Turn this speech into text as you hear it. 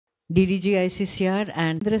DDG ICCR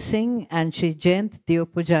and Indra Singh and Shri Jayant Deo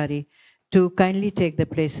Pujari to kindly take the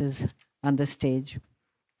places on the stage.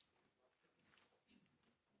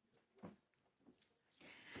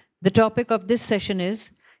 The topic of this session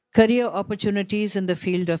is career opportunities in the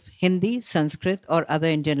field of Hindi, Sanskrit, or other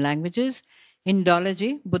Indian languages,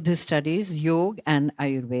 Indology, Buddhist studies, Yoga, and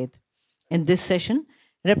Ayurveda. In this session,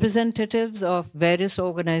 representatives of various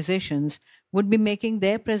organizations would be making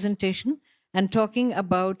their presentation and talking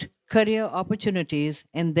about career opportunities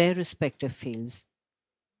in their respective fields.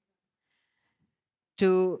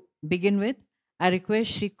 To begin with, I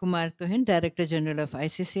request Shri Kumar Tuhin, Director General of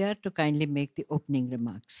ICCR, to kindly make the opening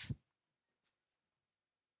remarks.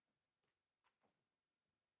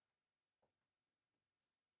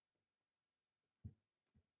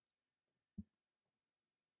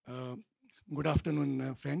 Good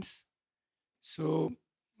afternoon, friends. So,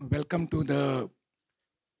 welcome to the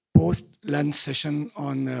post-lunch session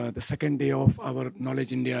on the second day of our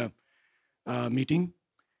Knowledge India meeting.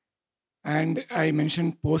 And I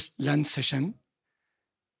mentioned post-lunch session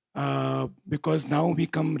because now we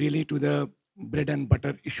come really to the bread and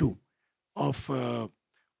butter issue of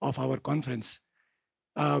our conference,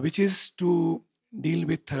 which is to deal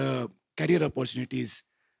with career opportunities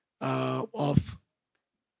of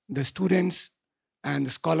the students and the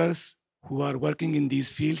scholars who are working in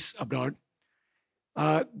these fields abroad.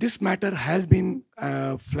 This matter has been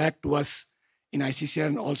flagged to us in ICCR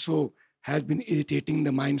and also has been irritating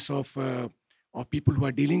the minds of people who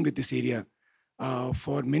are dealing with this area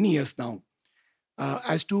for many years now,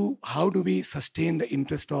 as to how do we sustain the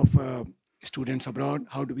interest of students abroad,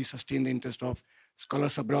 how do we sustain the interest of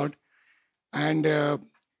scholars abroad, and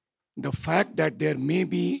the fact that there may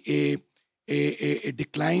be a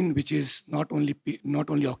decline which is not only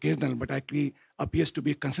occasional but actually appears to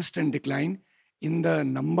be a consistent decline in the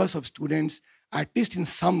numbers of students, at least in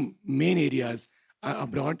some main areas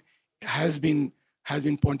abroad, has been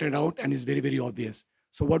pointed out and is very, very obvious.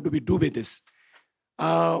 So what do we do with this?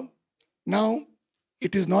 Now,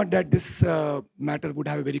 it is not that this matter would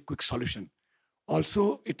have a very quick solution.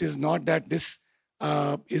 Also, it is not that this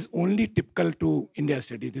is only typical to India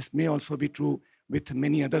studies. This may also be true with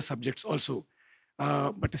many other subjects also.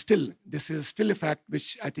 But still, this is still a fact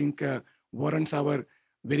which I think warrants our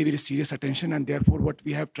very, very serious attention. And therefore, what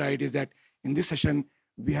we have tried is that in this session,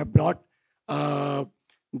 we have brought the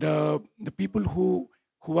people who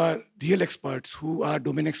are real experts, who are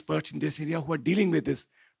domain experts in this area, who are dealing with this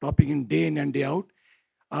topic day in and day out,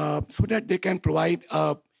 so that they can provide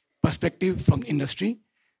a perspective from industry.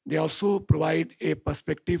 They also provide a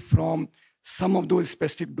perspective from some of those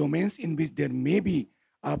specific domains in which there may be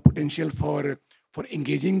potential for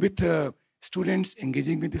engaging with students,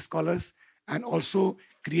 engaging with the scholars, and also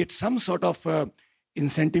create some sort of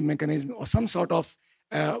incentive mechanism or some sort of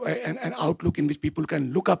an outlook in which people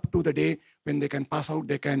can look up to the day when they can pass out,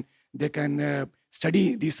 they can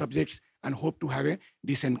study these subjects and hope to have a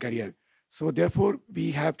decent career. So therefore,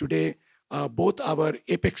 we have today both our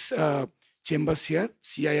apex chambers here,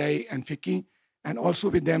 CII and FICCI, and also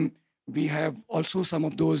with them, we have also some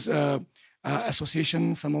of those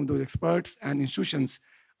associations, some of those experts and institutions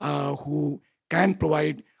who can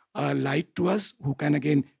provide light to us, who can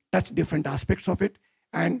again touch different aspects of it.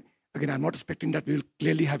 And again, I'm not expecting that we will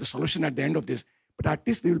clearly have a solution at the end of this, but at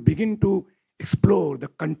least we will begin to explore the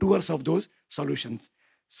contours of those solutions.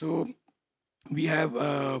 So we have,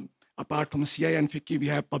 apart from CI and FICCI, we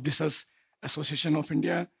have Publishers Association of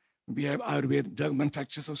India, we have Ayurveda Drug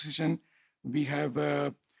Manufacturers Association, we have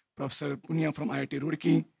Professor Punya from IIT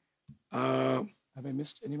Roorkee. Have I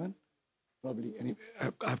missed anyone? Probably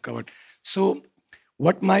I've covered. So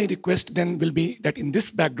what my request then will be that in this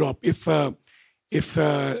backdrop, if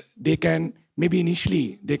they can, maybe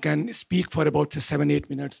initially they can speak for about 7, 8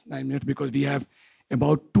 minutes, 9 minutes, because we have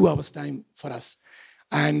about 2 hours time for us.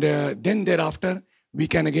 And then thereafter, we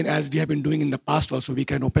can again, as we have been doing in the past also, we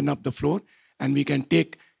can open up the floor and we can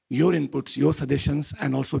take your inputs, your suggestions,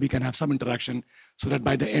 and also we can have some interaction so that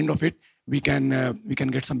by the end of it, we can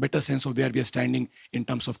get some better sense of where we are standing in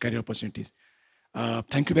terms of career opportunities.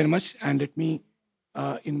 Thank you very much. And let me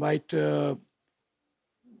invite, okay,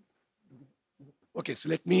 so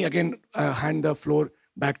let me again hand the floor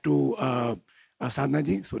back to Sadhana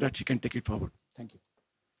ji so that she can take it forward. Thank you.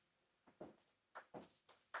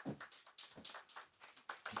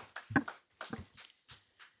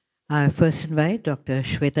 I first invite Dr.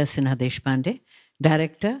 Shweta Sinha Deshpande,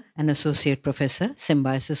 Director and Associate Professor,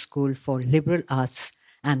 Symbiosis School for Liberal Arts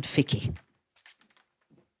and FICCI.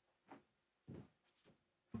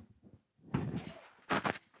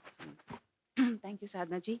 Thank you,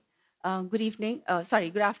 Sadhana ji.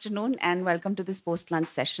 Good afternoon, and welcome to this post-lunch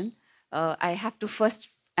session. I have to first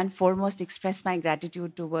and foremost express my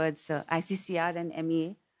gratitude towards ICCR and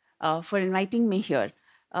MEA for inviting me here.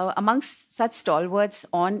 Amongst such stalwarts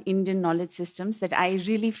on Indian knowledge systems that I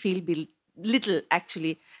really feel little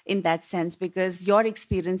actually in that sense, because your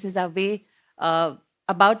experiences are way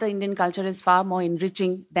about the Indian culture is far more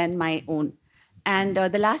enriching than my own. And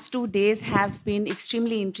the last 2 days have been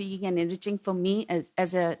extremely intriguing and enriching for me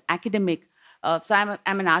as an academic. I'm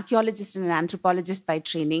an archaeologist and an anthropologist by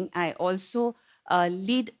training. I also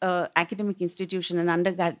lead academic institution, an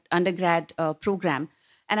undergrad program.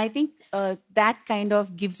 And I think that kind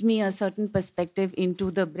of gives me a certain perspective into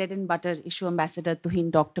the bread and butter issue Ambassador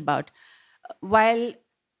Tuhin talked about. While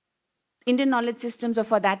Indian knowledge systems, or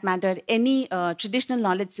for that matter, any traditional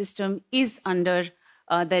knowledge system is under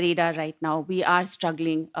the radar right now. We are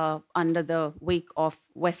struggling under the wake of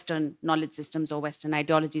Western knowledge systems or Western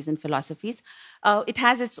ideologies and philosophies. It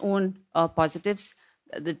has its own positives.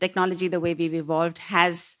 The technology, the way we've evolved,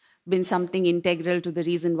 has been something integral to the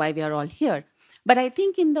reason why we are all here. But I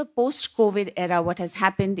think in the post-COVID era, what has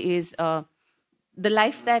happened is the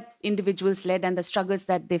life that individuals led and the struggles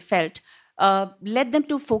that they felt led them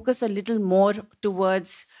to focus a little more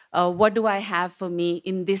towards what do I have for me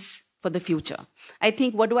in this for the future. I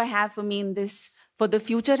think what do I have for me in this for the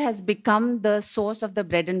future has become the source of the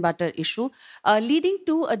bread and butter issue, leading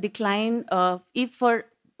to a decline if for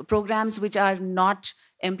programs which are not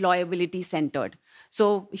employability centered.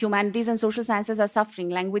 So humanities and social sciences are suffering,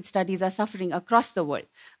 language studies are suffering across the world,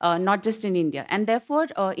 not just in India. And therefore,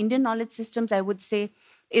 Indian knowledge systems, I would say,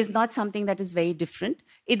 is not something that is very different.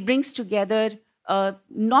 It brings together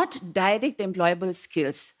not direct employable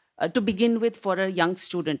skills to begin with for a young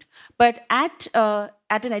student. But at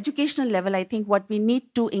an educational level, I think what we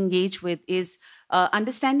need to engage with is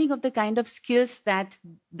understanding of the kind of skills that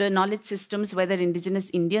the knowledge systems, whether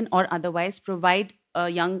indigenous Indian or otherwise, provide a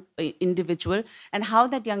young individual, and how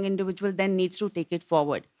that young individual then needs to take it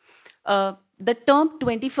forward. The term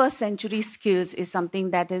 21st century skills is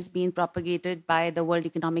something that has been propagated by the World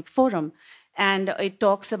Economic Forum. And it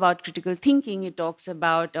talks about critical thinking, it talks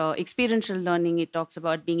about experiential learning, it talks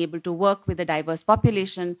about being able to work with a diverse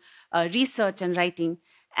population, research and writing.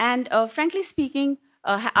 And frankly speaking,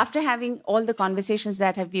 after having all the conversations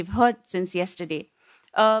that we've heard since yesterday,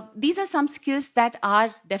 these are some skills that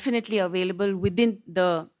are definitely available within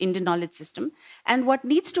the Indian knowledge system. And what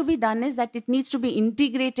needs to be done is that it needs to be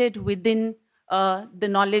integrated within the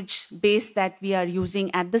knowledge base that we are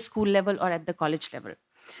using at the school level or at the college level.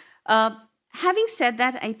 Having said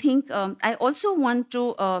that, I think I also want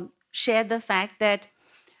to share the fact that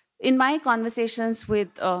in my conversations with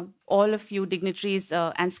all of you dignitaries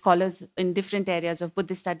and scholars in different areas of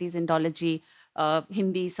Buddhist studies, Indology,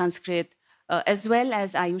 Hindi, Sanskrit, as well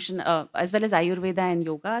as Ayurveda and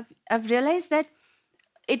yoga, I've realized that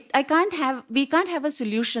we can't have a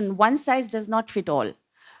solution. One size does not fit all.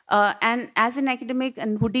 And as an academic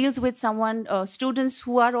and who deals with students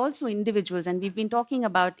who are also individuals, and we've been talking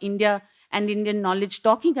about India and Indian knowledge,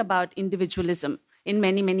 talking about individualism in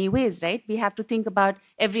many, many ways, right? We have to think about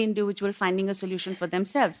every individual finding a solution for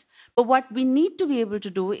themselves. But what we need to be able to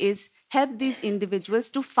do is help these individuals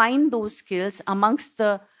to find those skills amongst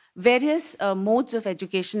the various modes of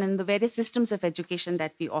education and the various systems of education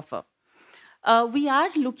that we offer. We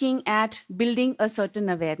are looking at building a certain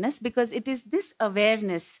awareness, because it is this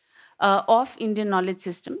awareness of Indian knowledge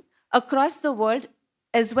system across the world,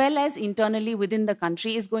 as well as internally within the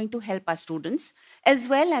country, is going to help our students, as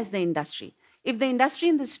well as the industry. If the industry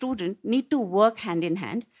and the student need to work hand in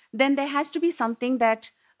hand, then there has to be something that,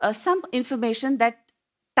 some information that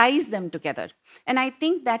ties them together. And I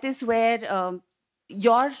think that is where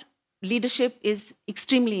your leadership is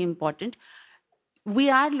extremely important. We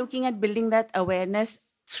are looking at building that awareness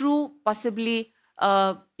through possibly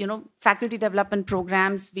faculty development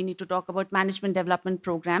programs. We need to talk about management development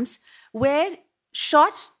programs, where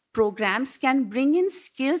short programs can bring in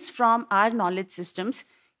skills from our knowledge systems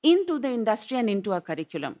into the industry and into our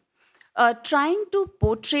curriculum. Trying to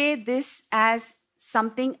portray this as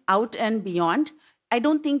something out and beyond, I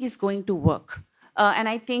don't think is going to work. And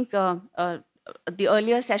I think the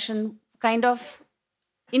earlier session kind of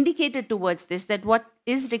indicated towards this, that what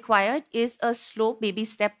is required is a slow baby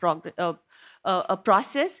step a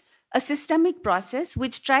process, a systemic process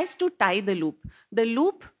which tries to tie the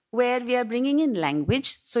loop where we are bringing in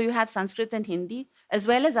language. So you have Sanskrit and Hindi, as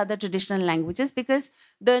well as other traditional languages, because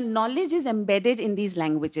the knowledge is embedded in these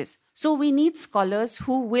languages. So we need scholars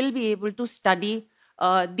who will be able to study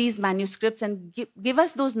these manuscripts and give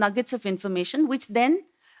us those nuggets of information, which then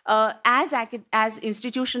as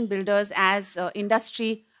institution builders, as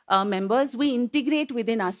industry members, we integrate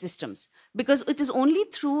within our systems, because it is only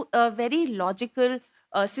through a very logical,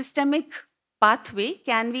 systemic pathway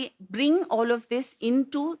can we bring all of this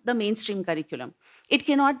into the mainstream curriculum. It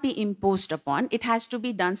cannot be imposed upon. It has to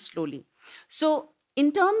be done slowly. So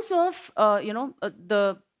in terms of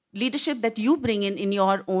the leadership that you bring in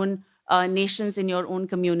your own nations, in your own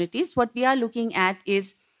communities, what we are looking at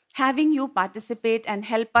is having you participate and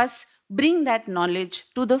help us bring that knowledge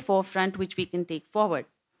to the forefront, which we can take forward.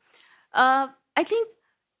 I think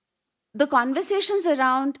the conversations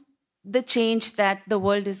around the change that the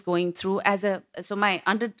world is going through, so my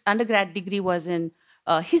undergrad degree was in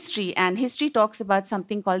history, and history talks about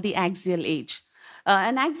something called the axial age.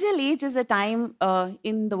 An axial age is a time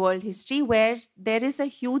in the world history where there is a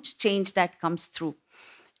huge change that comes through.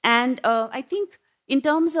 And I think in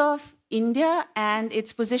terms of India and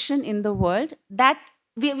its position in the world, that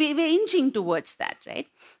we're inching towards that, right?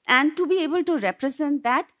 And to be able to represent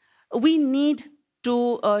that, we need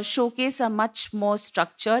to showcase a much more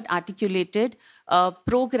structured, articulated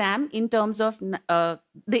program in terms of the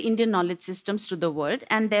Indian knowledge systems to the world.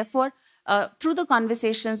 And therefore, through the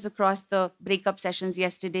conversations across the breakup sessions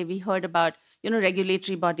yesterday, we heard about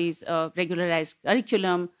regulatory bodies, regularized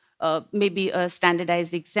curriculum, maybe a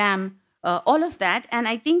standardized exam, all of that. And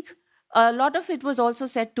I think a lot of it was also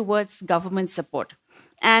set towards government support.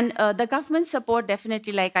 And the government support,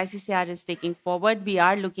 definitely, like ICCR is taking forward, we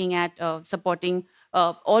are looking at supporting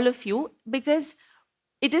all of you, because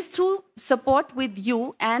it is through support with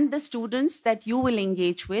you and the students that you will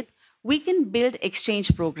engage with, we can build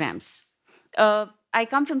exchange programs. I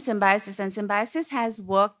come from Symbiosis, and Symbiosis has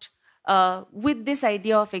worked with this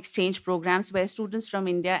idea of exchange programs where students from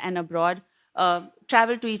India and abroad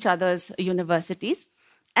travel to each other's universities.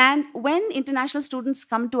 And when international students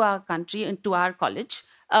come to our country and to our college,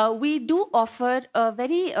 we do offer a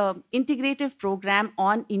very integrative program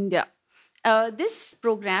on India. This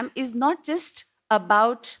program is not just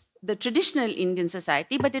about the traditional Indian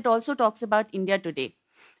society, but it also talks about India today.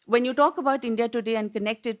 When you talk about India today and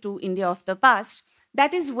connect it to India of the past,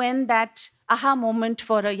 that is when that aha moment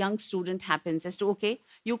for a young student happens as to, okay,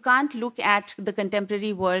 you can't look at the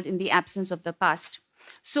contemporary world in the absence of the past.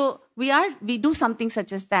 So we do something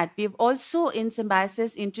such as that. We've also in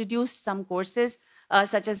Symbiosis introduced some courses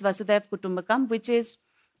such as Vasudhaiv Kutumbakam, which is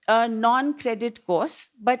a non-credit course,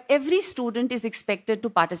 but every student is expected to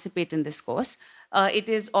participate in this course. It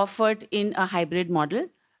is offered in a hybrid model.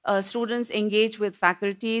 Students engage with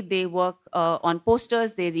faculty, they work on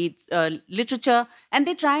posters, they read literature, and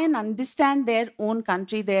they try and understand their own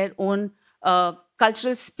country, their own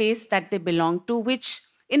cultural space that they belong to, which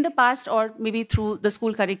in the past or maybe through the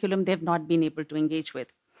school curriculum, they've not been able to engage with.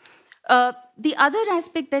 The other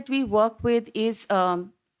aspect that we work with is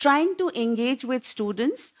trying to engage with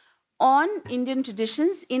students on Indian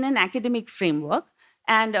traditions in an academic framework.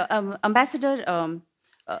 And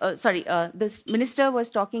this minister was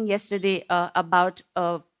talking yesterday about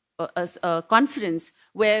a conference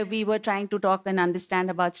where we were trying to talk and understand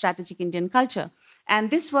about strategic Indian culture. And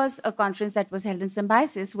this was a conference that was held in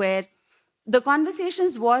Symbiosis, where the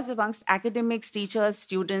conversations was amongst academics, teachers,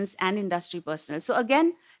 students, and industry personnel. So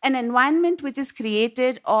again, an environment which is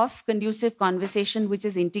created of conducive conversation, which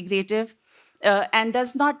is integrative and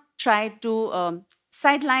does not try to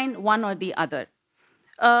sideline one or the other.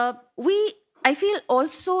 I feel,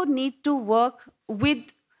 also need to work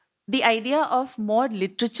with the idea of more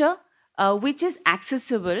literature, which is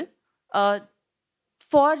accessible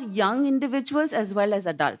for young individuals as well as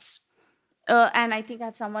adults. And I think I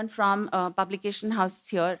have someone from Publication House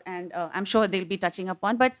here, and I'm sure they'll be touching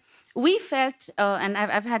upon. But we felt, and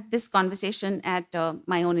I've had this conversation at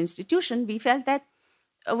my own institution, we felt that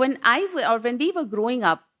when we were growing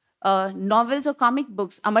up, novels or comic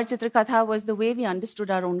books, Amar Chitra Katha was the way we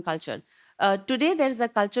understood our own culture. Today, there is a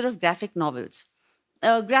culture of graphic novels.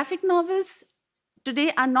 Graphic novels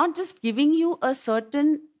today are not just giving you a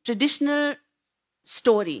certain traditional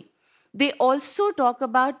story. They also talk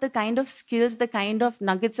about the kind of skills, the kind of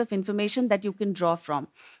nuggets of information that you can draw from.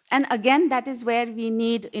 And again, that is where we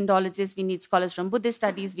need Indologists, we need scholars from Buddhist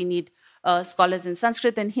studies, we need scholars in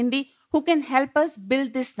Sanskrit and Hindi who can help us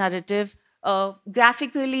build this narrative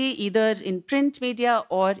graphically, either in print media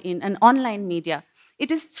or in an online media.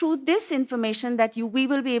 It is through this information that we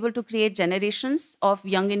will be able to create generations of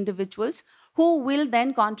young individuals who will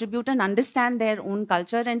then contribute and understand their own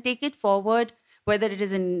culture and take it forward, whether it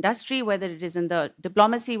is in industry, whether it is in the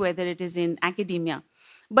diplomacy, whether it is in academia.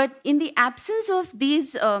 But in the absence of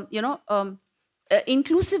these,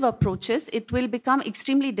 inclusive approaches, it will become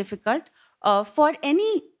extremely difficult for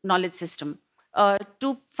any knowledge system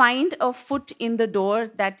to find a foot in the door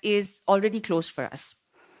that is already closed for us.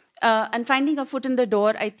 and finding a foot in the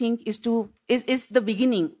door, I think, is the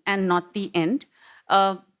beginning and not the end.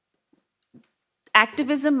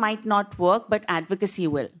 Activism might not work, but advocacy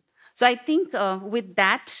will. So I think with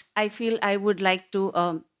that, I feel I would like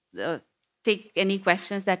to take any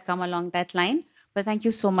questions that come along that line. But thank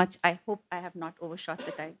you so much. I hope I have not overshot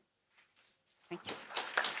the time. Thank you.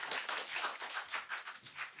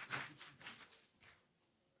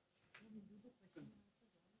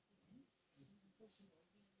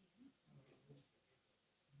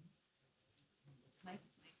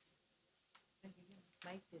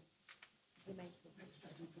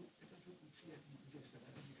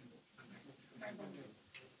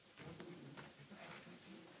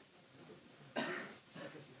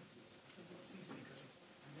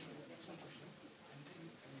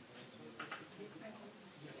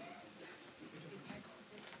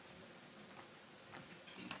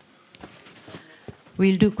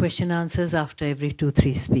 We'll do question answers after every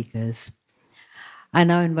 2-3 speakers. I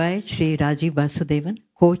now invite Sri Rajiv Vasudevan,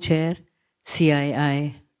 Co-Chair,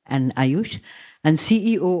 CII and Ayush, and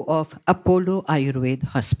CEO of Apollo Ayurveda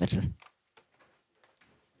Hospital.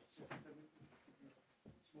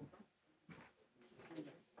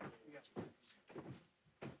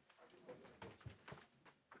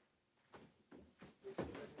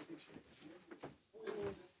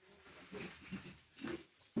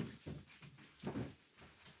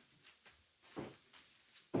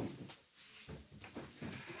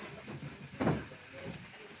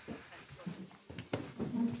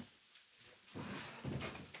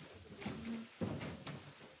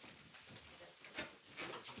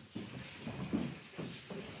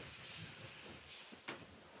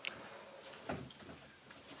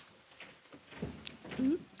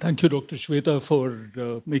 Thank you, Dr. Shweta,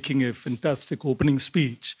 for making a fantastic opening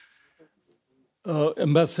speech.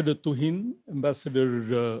 Ambassador Tuhin,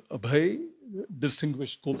 Ambassador Abhay,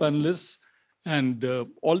 distinguished co-panelists, and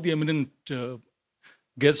all the eminent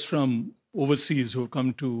guests from overseas who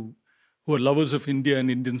are lovers of India and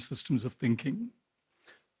Indian systems of thinking.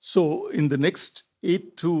 So in the next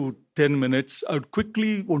 8 to 10 minutes, I would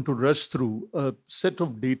quickly want to rush through a set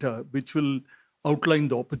of data which will outline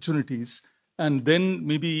the opportunities and then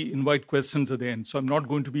maybe invite questions at the end. So I'm not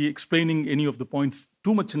going to be explaining any of the points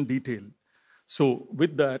too much in detail. So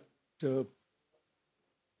with that, the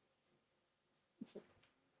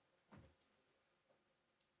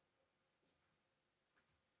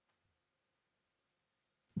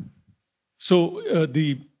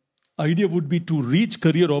idea would be to reach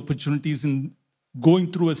career opportunities in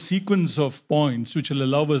going through a sequence of points which will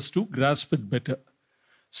allow us to grasp it better.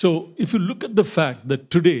 So if you look at the fact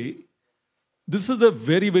that today, this is a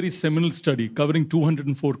very, very seminal study covering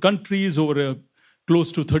 204 countries over a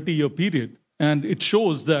close to 30-year period. And it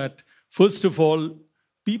shows that, first of all,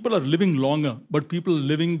 people are living longer, but people are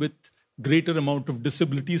living with greater amount of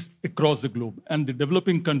disabilities across the globe. And the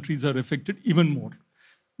developing countries are affected even more.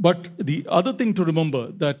 But the other thing to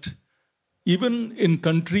remember that even in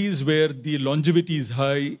countries where the longevity is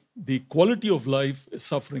high, the quality of life is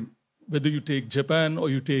suffering, whether you take Japan or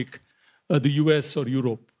you take the US or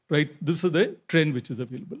Europe. Right? This is the trend which is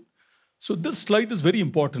available. So this slide is very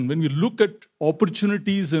important. When we look at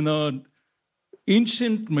opportunities in an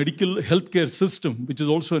ancient medical healthcare system, which is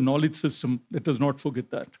also a knowledge system, let us not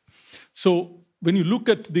forget that. So when you look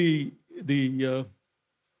at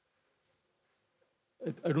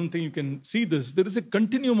I don't think you can see this, there is a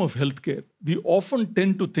continuum of healthcare. We often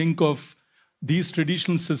tend to think of these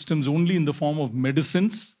traditional systems only in the form of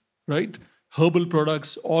medicines, right? Herbal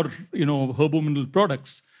products or, herbomineral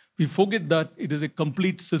products. We forget that it is a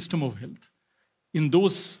complete system of health. In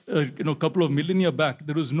those, couple of millennia back,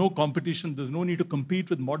 there was no competition. There's no need to compete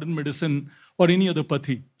with modern medicine or any other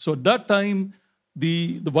pathy. So at that time,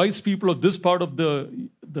 the wise people of this part of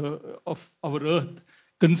of our earth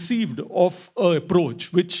conceived of an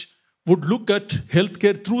approach which would look at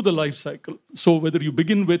healthcare through the life cycle. So whether you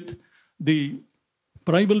begin with the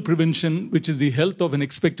primal prevention, which is the health of an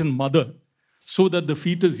expectant mother, so that the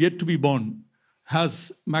fetus yet to be born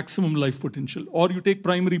has maximum life potential, or you take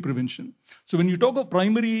primary prevention. So when you talk of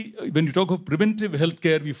preventive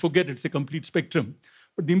healthcare, we forget it's a complete spectrum.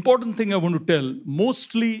 But the important thing I want to tell,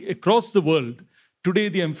 mostly across the world, today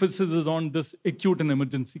the emphasis is on this acute and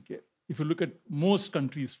emergency care. If you look at most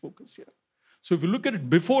countries' focus here. So if you look at it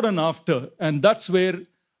before and after, and that's where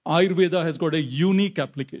Ayurveda has got a unique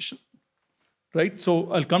application, right?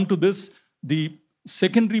 So I'll come to this. The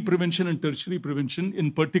secondary prevention and tertiary prevention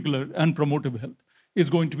in particular and promotive health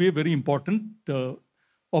is going to be a very important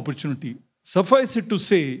opportunity. Suffice it to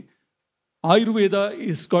say, Ayurveda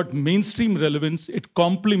has got mainstream relevance. It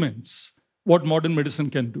complements what modern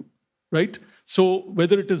medicine can do, right? So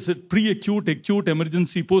whether it is a pre-acute, acute,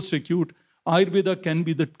 emergency, post-acute, Ayurveda can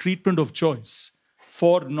be the treatment of choice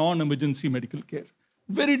for non-emergency medical care.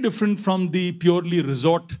 Very different from the purely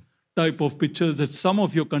resort type of pictures that some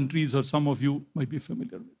of your countries or some of you might be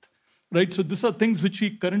familiar with. Right? So these are things which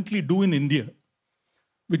we currently do in India,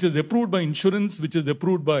 which is approved by insurance, which is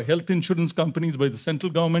approved by health insurance companies, by the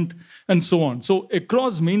central government, and so on. So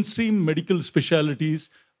across mainstream medical specialties,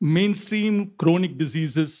 mainstream chronic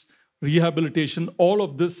diseases, rehabilitation, all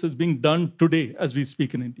of this is being done today as we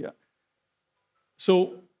speak in India.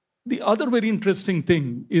 So the other very interesting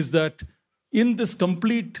thing is that in this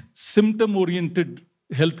complete symptom-oriented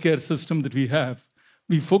healthcare system that we have,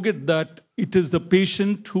 we forget that it is the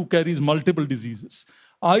patient who carries multiple diseases.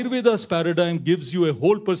 Ayurveda's paradigm gives you a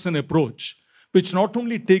whole person approach, which not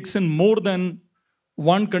only takes in more than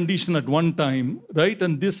one condition at one time, right?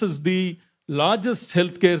 And this is the largest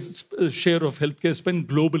healthcare share of healthcare spend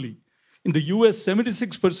globally. In the US,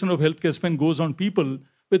 76% of healthcare spend goes on people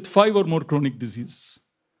with 5 or more chronic diseases,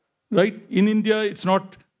 right? In India, it's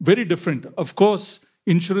not very different. Of course,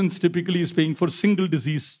 insurance typically is paying for single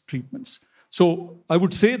disease treatments. So I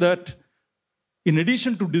would say that in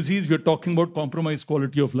addition to disease, we're talking about compromised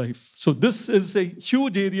quality of life. So this is a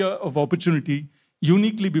huge area of opportunity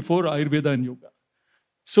uniquely before Ayurveda and yoga.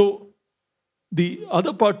 So the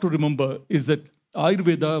other part to remember is that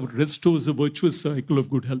Ayurveda restores a virtuous cycle of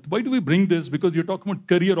good health. Why do we bring this? Because you're talking about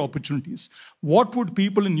career opportunities. What would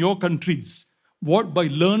people in your countries, by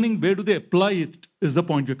learning, where do they apply it, is the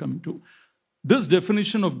point we're coming to. This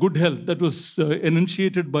definition of good health that was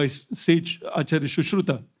enunciated by sage Acharya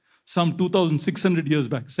Sushruta some 2,600 years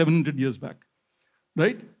back, 700 years back,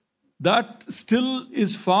 right? That still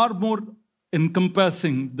is far more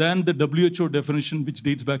encompassing than the WHO definition, which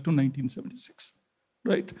dates back to 1976,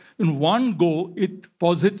 right? In one go, it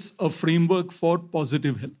posits a framework for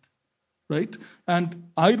positive health, right? And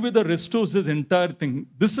Ayurveda restores this entire thing.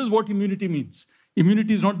 This is what immunity means.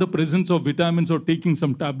 Immunity is not the presence of vitamins or taking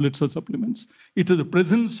some tablets or supplements. It is the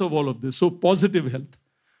presence of all of this. So positive health.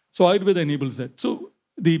 So Ayurveda enables that. So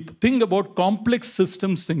the thing about complex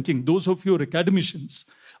systems thinking, those of you who are academicians,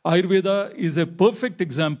 Ayurveda is a perfect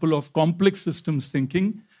example of complex systems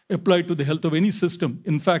thinking applied to the health of any system.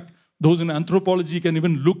 In fact, those in anthropology can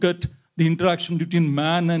even look at the interaction between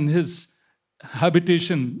man and his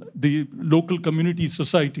habitation, the local community,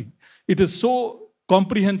 society. It is so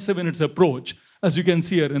comprehensive in its approach. As you can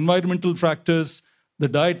see here, environmental factors, the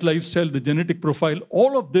diet, lifestyle, the genetic profile,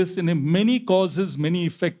 all of this in a many causes, many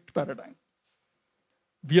effect paradigm.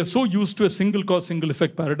 We are so used to a single cause, single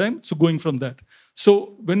effect paradigm, so going from that.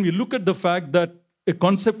 So when we look at the fact that a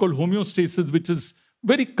concept called homeostasis, which is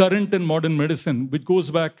very current in modern medicine, which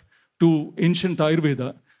goes back to ancient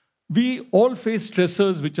Ayurveda, we all face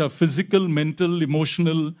stressors which are physical, mental,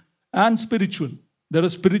 emotional, and spiritual. There are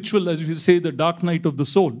spiritual, as you say, the dark night of the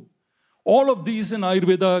soul. All of these in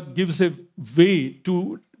Ayurveda gives a way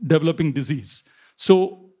to developing disease.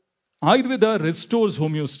 So Ayurveda restores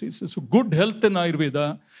homeostasis. So good health in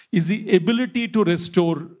Ayurveda is the ability to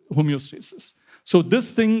restore homeostasis. So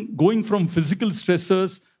this thing going from physical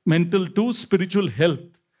stressors, mental to spiritual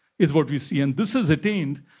health is what we see. And this is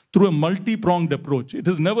attained through a multi-pronged approach. It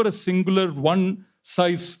is never a singular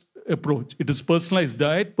one-size approach. It is personalized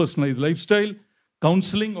diet, personalized lifestyle,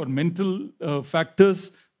 counseling or mental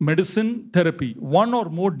factors, medicine, therapy, one or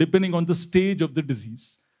more depending on the stage of the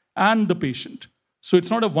disease and the patient. So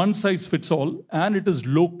it's not a one-size-fits-all, and it is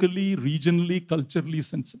locally, regionally, culturally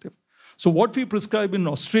sensitive. So what we prescribe in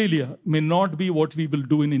Australia may not be what we will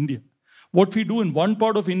do in India. What we do in one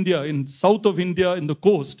part of India, in south of India, in the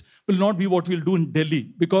coast, will not be what we'll do in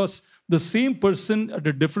Delhi, because the same person at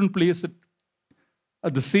a different place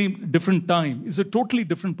at the same different time is a totally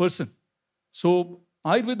different person. So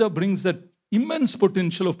Ayurveda brings that immense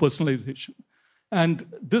potential of personalization. And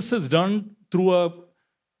this is done through a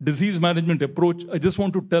disease management approach. I just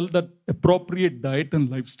want to tell that appropriate diet and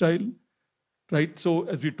lifestyle, right? So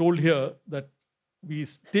as we told here, that we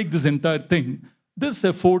take this entire thing, this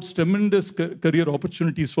affords tremendous career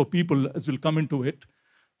opportunities for people, as we'll come into it.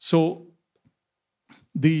 So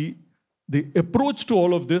the approach to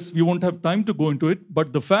all of this, we won't have time to go into it,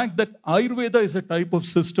 but the fact that Ayurveda is a type of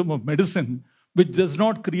system of medicine which does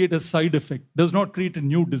not create a side effect, does not create a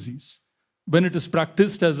new disease, when it is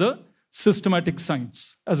practiced as a systematic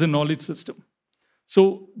science, as a knowledge system.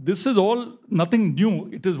 So this is all nothing new.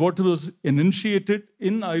 It is what was initiated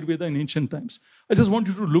in Ayurveda in ancient times. I just want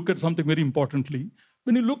you to look at something very importantly.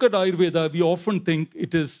 When you look at Ayurveda, we often think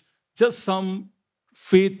it is just some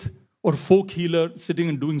faith or folk healer sitting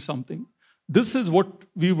and doing something. This is what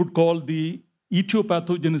we would call the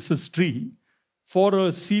etiopathogenesis tree, for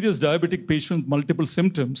a serious diabetic patient with multiple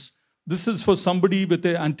symptoms. This is for somebody with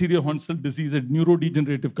an anterior horn cell disease, a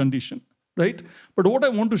neurodegenerative condition, right? But what I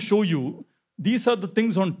want to show you, these are the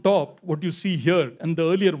things on top, what you see here, and the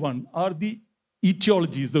earlier one are the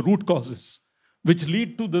etiologies, the root causes, which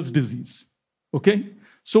lead to this disease, okay?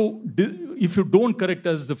 So if you don't correct,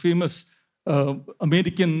 as the famous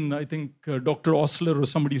American, I think Dr. Osler or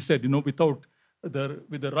somebody said, with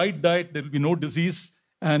the right diet, there will be no disease,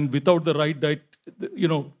 and without the right diet,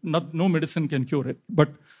 no medicine can cure it. But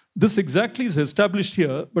this exactly is established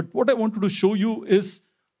here. But what I wanted to show you is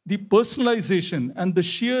the personalization and the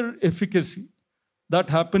sheer efficacy that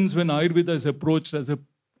happens when Ayurveda is approached as a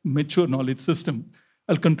mature knowledge system.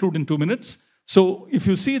 I'll conclude in 2 minutes. So if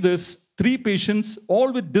you see this, 3 patients,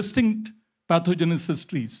 all with distinct pathogenesis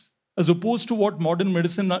histories, as opposed to what modern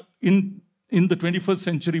medicine in the 21st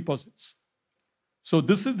century posits. So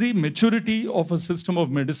this is the maturity of a system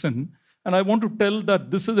of medicine. And I want to tell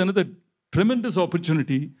that this is another tremendous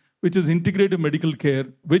opportunity, which is integrative medical care,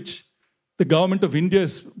 which the government of India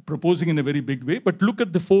is proposing in a very big way. But look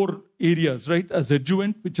at the 4 areas, right? As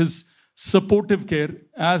adjuvant, which is supportive care,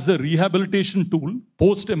 as a rehabilitation tool,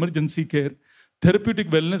 post-emergency care, therapeutic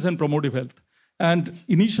wellness, and promotive health. And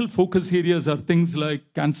initial focus areas are things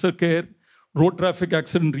like cancer care, road traffic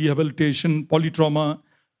accident rehabilitation, polytrauma,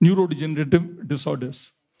 neurodegenerative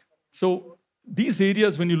disorders. So these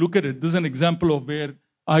areas, when you look at it, this is an example of where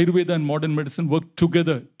Ayurveda and modern medicine work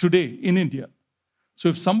together today in India. So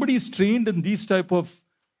if somebody is trained in these type of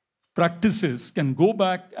practices, can go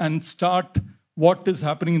back and start what is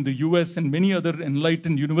happening in the US and many other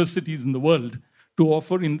enlightened universities in the world to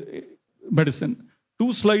offer in medicine.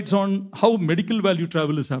 2 slides on how medical value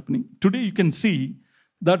travel is happening. Today you can see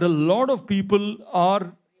that a lot of people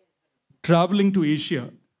are traveling to Asia.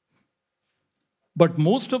 But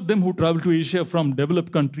most of them who travel to Asia from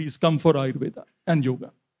developed countries come for Ayurveda and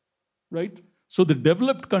yoga, right? So the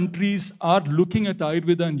developed countries are looking at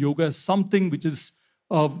Ayurveda and yoga as something which is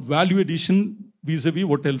a value addition vis-a-vis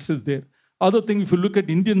what else is there. Other thing, if you look at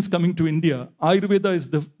Indians coming to India, Ayurveda is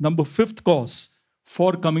the number 5th cause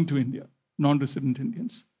for coming to India, non-resident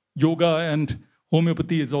Indians. Yoga and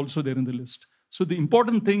homeopathy is also there in the list. So the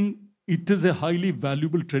important thing, it is a highly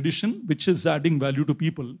valuable tradition, which is adding value to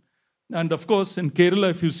people. And of course, in Kerala,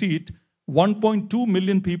 if you see it, 1.2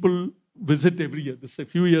 million people visit every year. This is a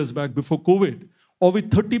few years back before COVID, of which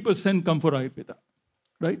 30% come for Ayurveda,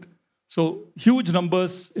 right? So huge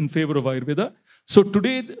numbers in favor of Ayurveda. So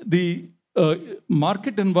today, the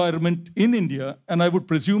market environment in India, and I would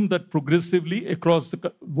presume that progressively across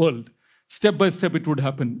the world, step by step it would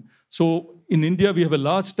happen. So in India, we have a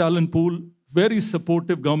large talent pool, very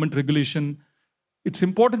supportive government regulation. It's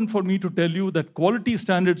important for me to tell you that quality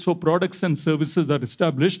standards for products and services are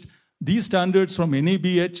established. These standards from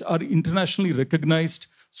NABH are internationally recognized.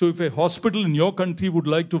 So if a hospital in your country would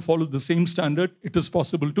like to follow the same standard, it is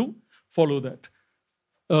possible to follow that.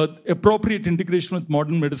 Appropriate integration with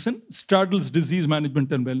modern medicine straddles disease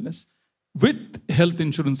management and wellness with health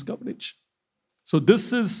insurance coverage. So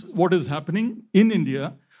this is what is happening in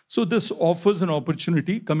India. So this offers an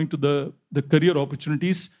opportunity, coming to the career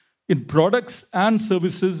opportunities in products and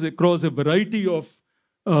services across a variety of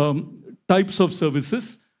types of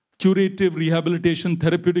services, curative, rehabilitation,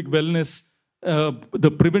 therapeutic wellness,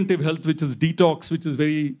 the preventive health, which is detox, which is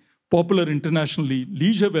very popular internationally,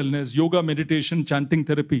 leisure wellness, yoga, meditation, chanting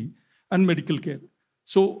therapy, and medical care.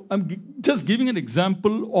 So I'm just giving an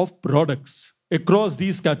example of products across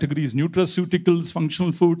these categories: nutraceuticals,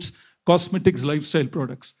 functional foods, cosmetics, lifestyle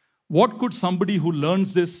products. What could somebody who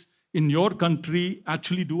learns this in your country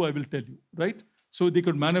actually do? I will tell you, right? So they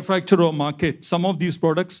could manufacture or market some of these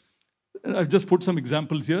products. I've just put some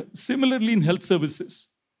examples here. Similarly, in health services,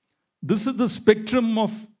 this is the spectrum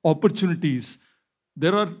of opportunities.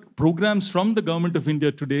 There are programs from the government of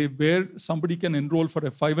India today where somebody can enroll for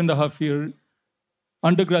a 5.5-year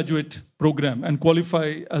undergraduate program and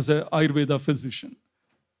qualify as an Ayurveda physician,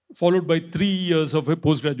 followed by 3 years of a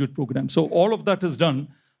postgraduate program. So all of that is done.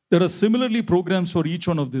 There are similarly programs for each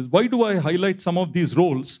one of these. Why do I highlight some of these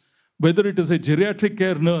roles? Whether it is a geriatric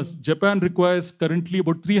care nurse, Japan requires currently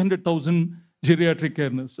about 300,000 geriatric care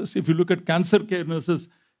nurses. If you look at cancer care nurses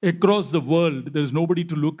across the world, there's nobody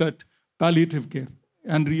to look at palliative care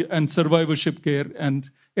and survivorship care and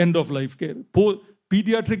end-of-life care.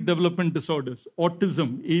 Pediatric development disorders,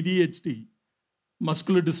 autism, ADHD,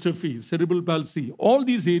 muscular dystrophy, cerebral palsy, all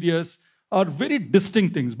these areas are very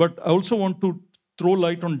distinct things. But I also want to throw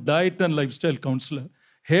light on diet and lifestyle counselor,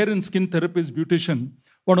 hair and skin therapist, beautician.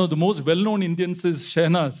 One of the most well-known Indians is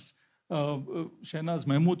Shehnaz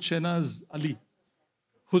Ali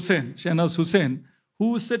Hussain, Shehnaz Hussain,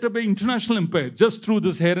 who set up an international empire just through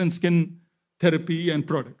this hair and skin therapy and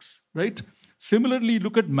products, right? Similarly,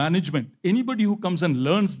 look at management. Anybody who comes and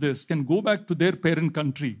learns this can go back to their parent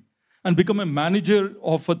country and become a manager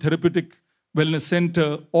of a therapeutic wellness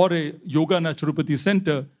center or a yoga naturopathy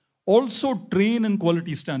center, also train in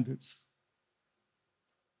quality standards.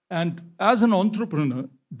 And as an entrepreneur,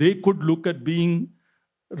 they could look at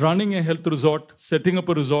running a health resort, setting up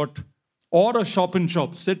a resort, or a shop in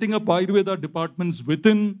shop, setting up Ayurveda departments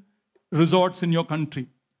within resorts in your country,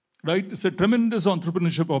 right? It's a tremendous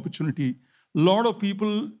entrepreneurship opportunity. A lot of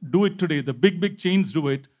people do it today. The big chains do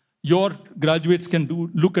it. Your graduates can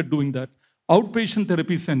look at doing that. Outpatient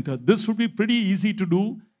therapy center. This would be pretty easy to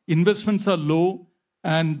do. Investments are low,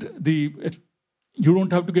 and you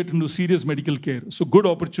don't have to get into serious medical care. So good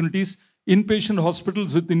opportunities. Inpatient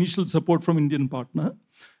hospitals with initial support from Indian partner.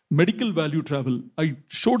 Medical value travel. I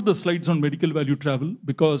showed the slides on medical value travel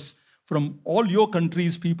because from all your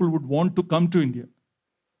countries, people would want to come to India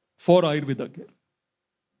for Ayurveda care.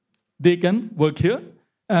 They can work here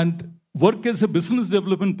and work as a business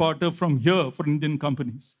development partner from here for Indian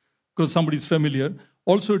companies because somebody's familiar.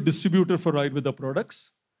 Also a distributor for Ayurveda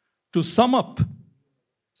products. To sum up,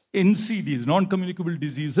 NCDs, non-communicable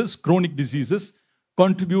diseases, chronic diseases,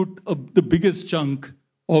 contribute the biggest chunk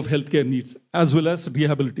of healthcare needs, as well as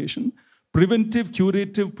rehabilitation. Preventive,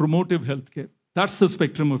 curative, promotive healthcare. That's the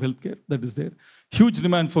spectrum of healthcare that is there. Huge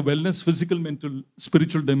demand for wellness, physical, mental,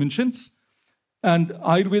 spiritual dimensions. And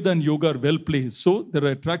Ayurveda and yoga are well placed. So there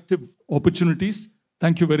are attractive opportunities.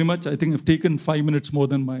 Thank you very much. I think I've taken 5 minutes more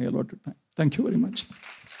than my allotted time. Thank you very much.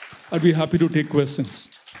 I'd be happy to take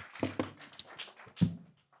questions.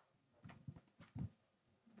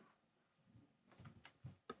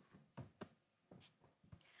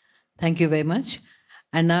 Thank you very much.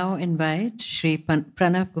 I now invite Shri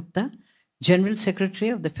Pranav Gupta, General Secretary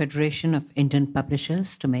of the Federation of Indian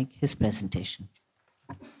Publishers, to make his presentation.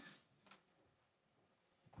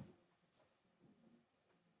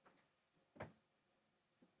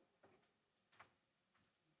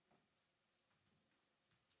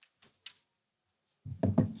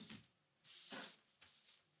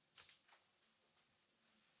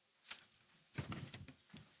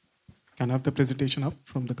 Can I have the presentation up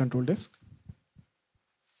from the control desk?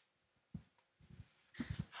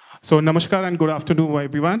 So, namaskar and good afternoon,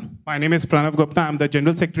 everyone. My name is Pranav Gupta. I'm the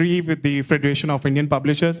General Secretary with the Federation of Indian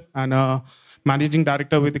Publishers and Managing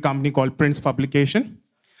Director with a company called Prince Publication.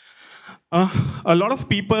 A lot of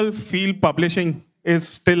people feel publishing is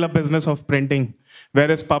still a business of printing,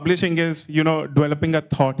 whereas publishing is, developing a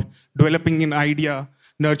thought, developing an idea,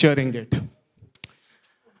 nurturing it.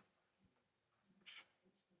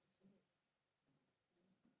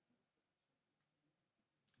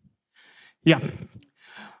 Yeah.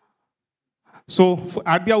 So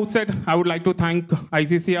at the outset, I would like to thank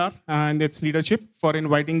ICCR and its leadership for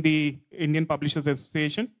inviting the Indian Publishers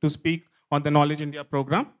Association to speak on the Knowledge India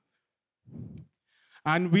program.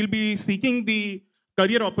 And we'll be seeking the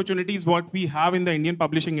career opportunities what we have in the Indian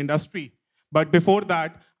publishing industry. But before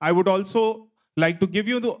that, I would also like to give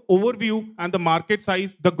you the overview and the market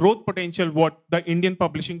size, the growth potential what the Indian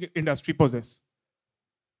publishing industry possesses.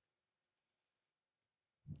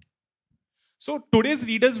 So today's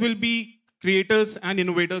readers will be creators and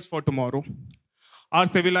innovators for tomorrow. Our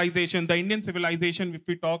civilization, the Indian civilization, if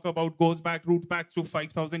we talk about, roots back to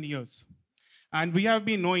 5,000 years. And we have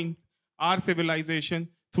been knowing our civilization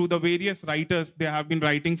through the various writers they have been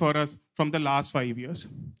writing for us from the last 5 years.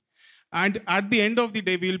 And at the end of the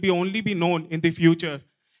day, we'll only be known in the future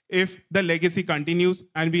if the legacy continues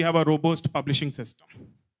and we have a robust publishing system.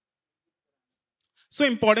 So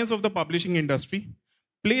importance of the publishing industry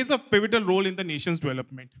plays a pivotal role in the nation's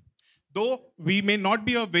development. Though we may not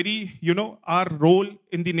be a very, our role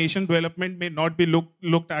in the nation development may not be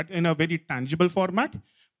looked at in a very tangible format,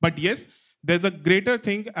 but yes, there's a greater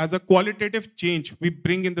thing as a qualitative change we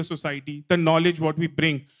bring in the society, the knowledge what we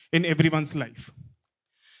bring in everyone's life.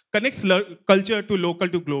 Connects culture to local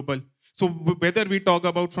to global. So whether we talk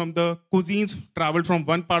about from the cuisines traveled from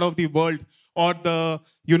one part of the world or the,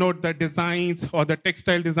 the designs or the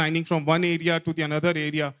textile designing from one area to the another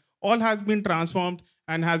area, all has been transformed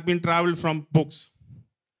and has been traveled from books.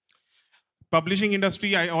 Publishing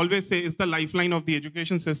industry, I always say, is the lifeline of the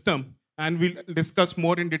education system, and we'll discuss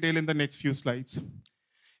more in detail in the next few slides.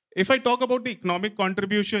 If I talk about the economic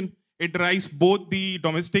contribution, it drives both the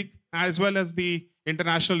domestic as well as the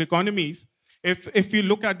international economies. If you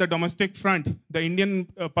look at the domestic front, the Indian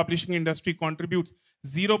publishing industry contributes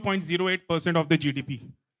 0.08% of the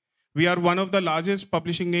GDP. We are one of the largest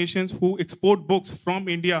publishing nations who export books from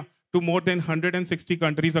India to more than 160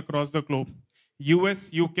 countries across the globe.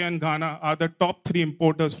 US, UK, and Ghana are the top 3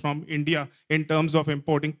 importers from India in terms of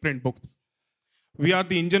importing print books. We are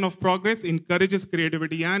the engine of progress, encourages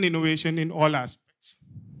creativity and innovation in all aspects.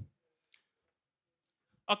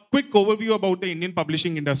 A quick overview about the Indian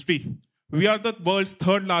publishing industry. We are the world's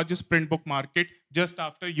 3rd largest print book market, just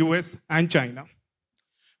after US and China.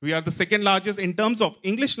 We are the 2nd largest in terms of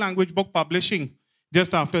English language book publishing,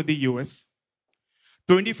 just after the US.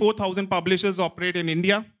 24,000 publishers operate in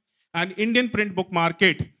India, and Indian print book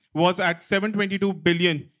market was at 722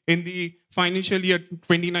 billion in the financial year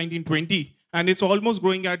 2019-20, and it's almost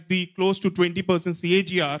growing at the close to 20%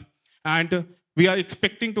 CAGR, and we are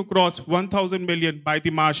expecting to cross 1,000 million by the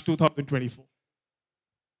March 2024.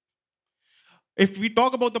 If we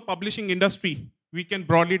talk about the publishing industry, we can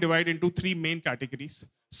broadly divide into 3 main categories: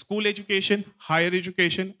 school education, higher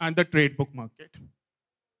education, and the trade book market.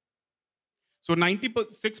 So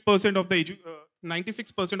 96%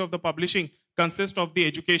 of the publishing consists of the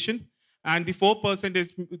education, and the 4%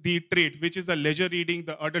 is the trade, which is the leisure reading,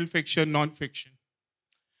 the adult fiction, non-fiction.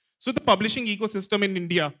 So the publishing ecosystem in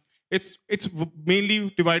India, it's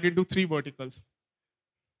mainly divided into 3 verticals.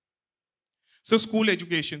 So school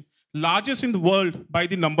education, largest in the world by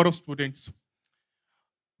the number of students.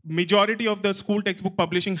 Majority of the school textbook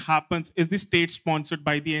publishing happens is the state sponsored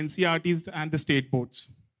by the NCRTs and the state boards.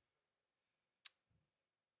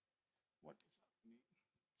 What is happening?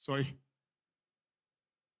 Sorry,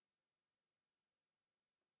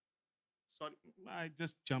 I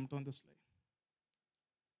just jumped on the slide.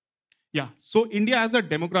 Yeah, so India has the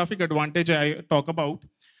demographic advantage I talk about.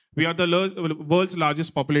 We are the world's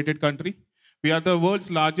largest populated country. We are the world's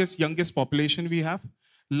largest, youngest population we have.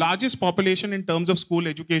 Largest population in terms of school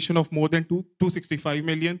education of more than 265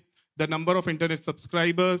 million. The number of internet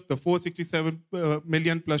subscribers, the 467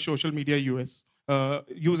 million plus social media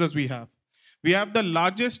users we have. We have the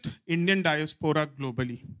largest Indian diaspora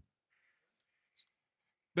globally.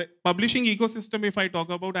 The publishing ecosystem, if I talk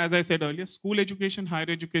about, as I said earlier, school education, higher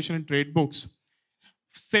education, and trade books.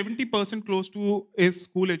 70% close to is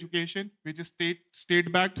school education, which is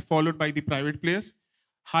state-backed, followed by the private players.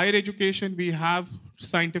 Higher education, we have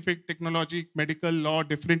scientific, technology, medical, law,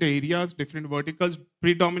 different areas, different verticals,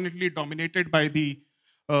 predominantly dominated by the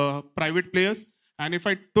private players. And if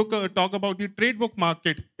I talk about the trade book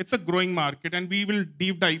market, it's a growing market, and we will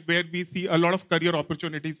deep dive where we see a lot of career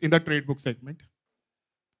opportunities in the trade book segment.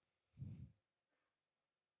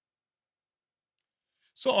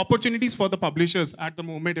 So opportunities for the publishers at the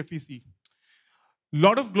moment, if we see. A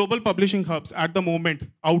lot of global publishing hubs at the moment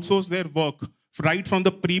outsource their work right from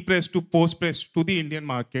the pre-press to post-press to the Indian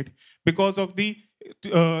market because of the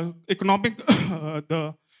economic,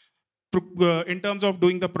 in terms of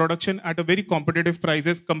doing the production at a very competitive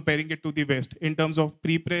prices, comparing it to the West, in terms of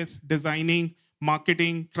pre-press, designing,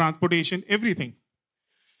 marketing, transportation, everything.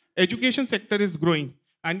 Education sector is growing,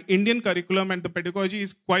 and Indian curriculum and the pedagogy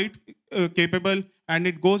is quite capable, and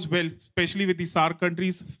it goes well, especially with the SAARC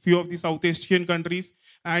countries, few of the South Asian countries,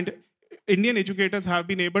 and Indian educators have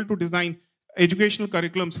been able to design educational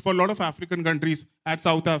curriculums for a lot of African countries at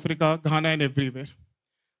South Africa, Ghana, and everywhere.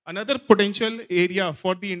 Another potential area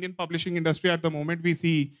for the Indian publishing industry at the moment we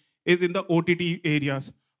see is in the OTT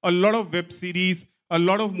areas. A lot of web series, a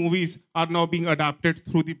lot of movies are now being adapted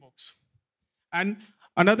through the books. And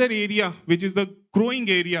another area, which is the growing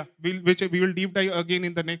area, which we will deep dive again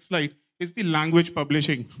in the next slide, is the language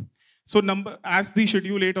publishing. So as the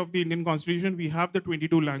Schedule 8 of the Indian Constitution, we have the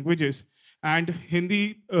 22 languages. And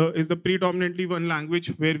Hindi is the predominantly one language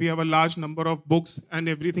where we have a large number of books and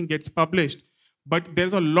everything gets published. But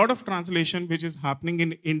there's a lot of translation which is happening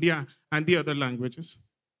in India and the other languages.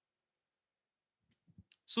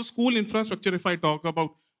 So school infrastructure, if I talk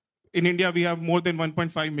about, in India, we have more than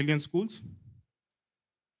 1.5 million schools.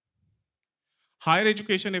 Higher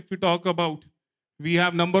education, if we talk about, we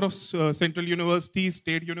have number of central universities,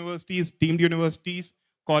 state universities, deemed universities,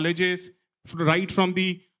 colleges, right from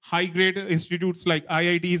the high-grade institutes like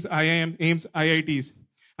IITs, IIM, AIMS, IITs.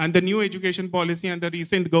 And the new education policy and the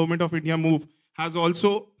recent Government of India move has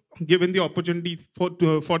also given the opportunity for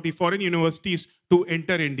the foreign universities to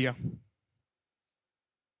enter India.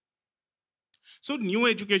 So new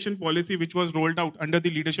education policy, which was rolled out under the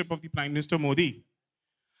leadership of the Prime Minister Modi,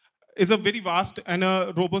 is a very vast and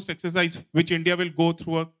a robust exercise which India will go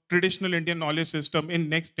through a traditional Indian knowledge system in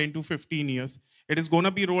next 10 to 15 years. It is going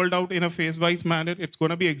to be rolled out in a phase-wise manner. It's going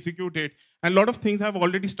to be executed. And a lot of things have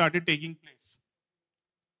already started taking place.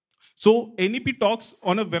 So NEP talks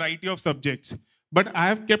on a variety of subjects, but I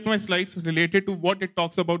have kept my slides related to what it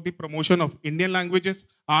talks about the promotion of Indian languages,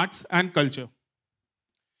 arts, and culture.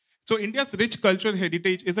 So India's rich cultural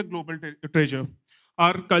heritage is a global treasure.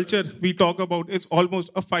 our culture we talk about is almost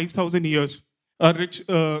a 5,000 years, a rich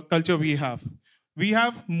culture we have. We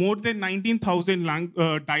have more than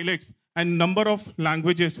 19,000 dialects and number of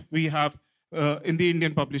languages we have in the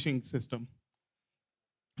Indian publishing system.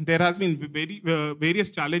 There has been various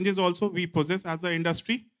challenges also we possess as an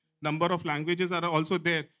industry. Number of languages are also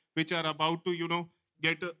there which are about to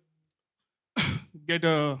get get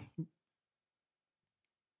a.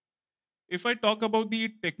 If I talk about the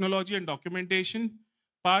technology and documentation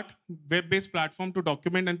part, web-based platform to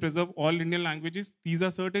document and preserve all Indian languages, these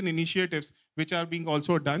are certain initiatives which are being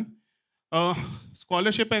also done.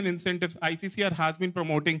 Scholarship and incentives, ICCR has been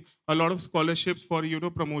promoting a lot of scholarships for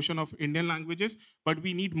promotion of Indian languages, but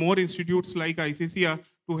we need more institutes like ICCR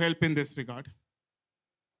to help in this regard.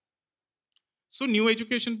 So new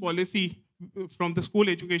education policy from the school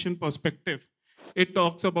education perspective, it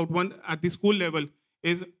talks about one at the school level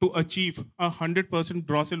is to achieve 100%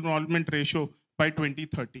 gross enrollment ratio by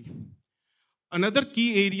 2030. Another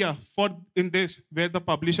key area for in this where the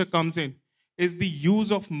publisher comes in is the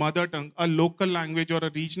use of mother tongue, a local language or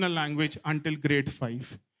a regional language until grade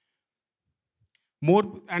 5.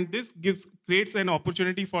 And this creates an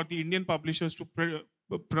opportunity for the Indian publishers to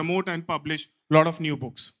promote and publish a lot of new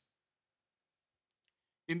books.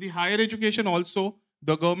 In the higher education also,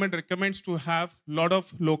 the government recommends to have a lot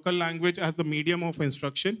of local language as the medium of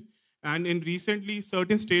instruction. And in recently,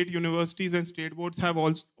 certain state universities and state boards have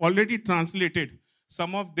also already translated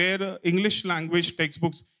some of their English language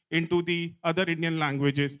textbooks into the other Indian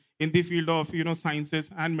languages in the field of sciences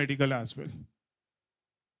and medical as well.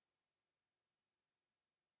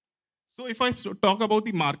 So if I talk about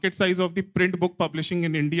the market size of the print book publishing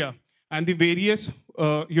in India and the various,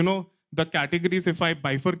 the categories, if I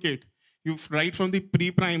bifurcate, you right from the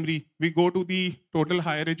pre-primary, we go to the total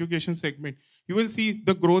higher education segment. You will see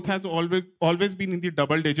the growth has always been in the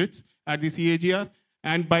double digits at the CAGR,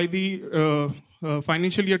 and by the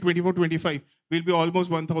financial year 24-25, will be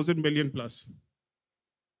almost 1,000 million plus.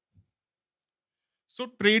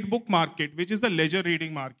 So trade book market, which is the leisure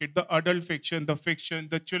reading market, the adult fiction,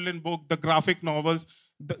 the children book, the graphic novels.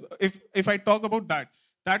 If I talk about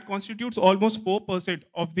that constitutes almost 4%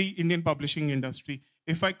 of the Indian publishing industry.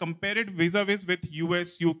 If I compare it vis-a-vis with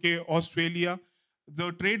US, UK, Australia,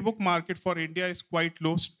 the trade book market for India is quite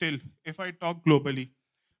low still, if I talk globally.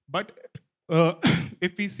 But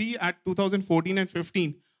if we see at 2014 and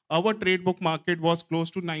 15, our trade book market was close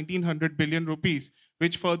to 1900 billion rupees,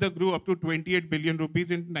 which further grew up to 28 billion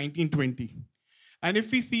rupees in 1920. And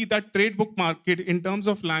if we see that trade book market in terms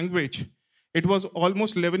of language, it was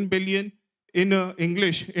almost 11 billion in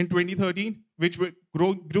English in 2013, which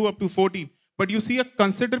grew up to 14. But you see a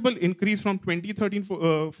considerable increase from 2013,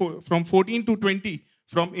 from 14 to 20,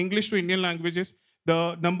 from English to Indian languages.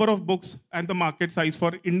 The number of books and the market size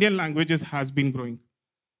for Indian languages has been growing.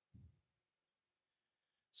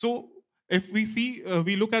 So if we see,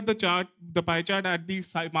 we look at the chart, the pie chart at the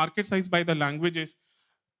market size by the languages,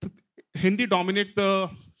 Hindi dominates the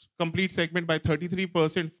complete segment by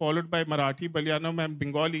 33%, followed by Marathi, Malayalam, and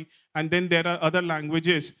Bengali. And then there are other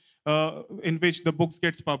languages in which the books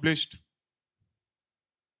gets published.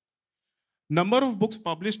 Number of books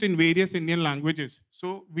published in various Indian languages.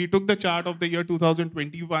 So we took the chart of the year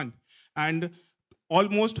 2021, and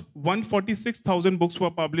almost 146,000 books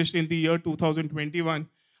were published in the year 2021.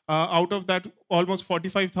 Out of that, almost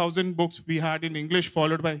 45,000 books we had in English,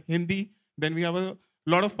 followed by Hindi. Then we have a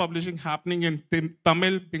lot of publishing happening in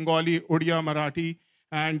Tamil, Bengali, Odia, Marathi,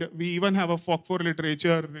 and we even have a folk for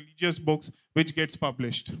literature, religious books, which gets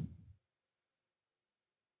published.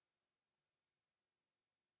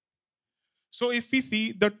 So if we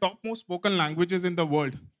see the topmost spoken languages in the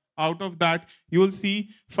world, out of that, you will see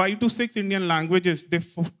 5 to 6 Indian languages,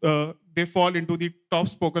 they fall into the top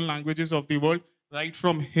spoken languages of the world, right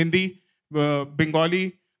from Hindi,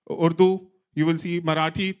 Bengali, Urdu, you will see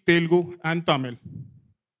Marathi, Telugu, and Tamil.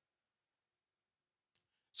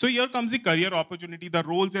 So here comes the career opportunity, the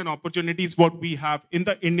roles and opportunities what we have in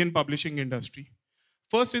the Indian publishing industry.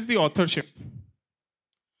 First is the authorship.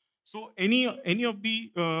 So any of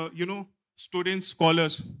the students,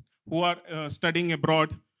 scholars who are studying abroad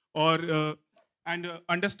or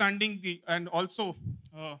understanding and also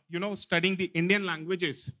studying the Indian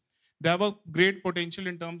languages, they have a great potential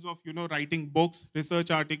in terms of writing books, research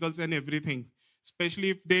articles, and everything. Especially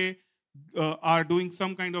if they are doing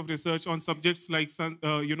some kind of research on subjects like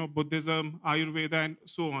Buddhism, Ayurveda, and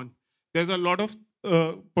so on. There's a lot of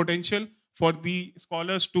potential for the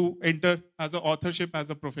scholars to enter as an authorship as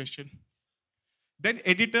a profession. Then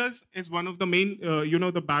editors is one of the main,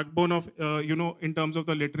 the backbone of, in terms of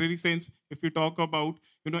the literary sense. If we talk about,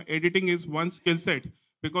 editing is one skill set,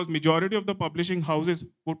 because majority of the publishing houses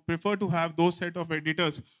would prefer to have those set of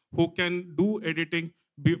editors who can do editing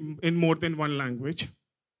in more than one language.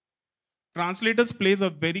 Translators plays a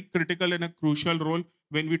very critical and a crucial role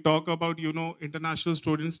when we talk about, international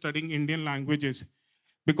students studying Indian languages,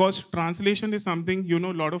 because translation is something, a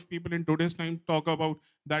lot of people in today's time talk about,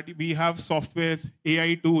 that we have softwares,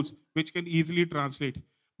 AI tools which can easily translate,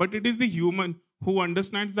 but it is the human who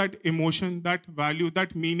understands that emotion, that value,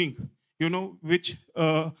 that meaning, which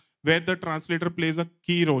where the translator plays a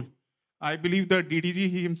key role. I believe the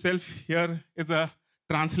DDG himself here is a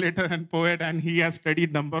translator and poet, and he has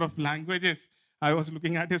studied number of languages. I was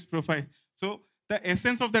looking at his profile. So the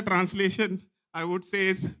essence of the translation, I would say,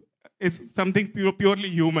 is something purely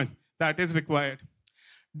human that is required.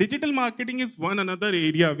 Digital marketing is one another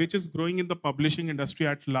area which is growing in the publishing industry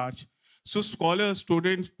at large. So scholars,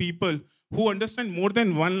 students, people who understand more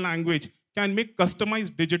than one language can make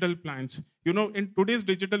customized digital plans. In today's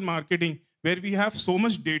digital marketing, where we have so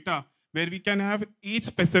much data, where we can have each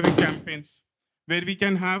specific campaigns, where we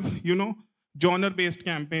can have, genre-based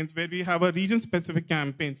campaigns, where we have a region-specific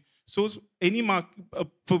campaigns. So any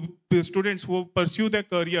for students who pursue their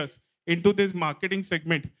careers into this marketing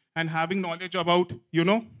segment and having knowledge about,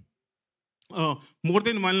 more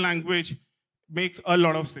than one language makes a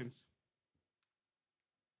lot of sense.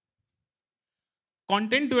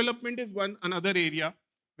 Content development is another area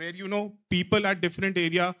where, people at different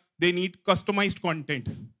area, they need customized content.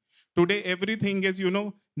 Today, everything is,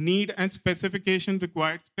 need and specification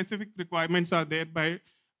required. Specific requirements are there by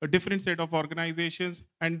a different set of organizations.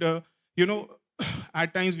 And,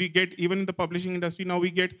 at times we get, even in the publishing industry now,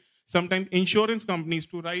 we get sometimes insurance companies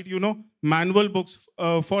to write, manual books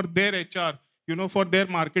for their HR, for their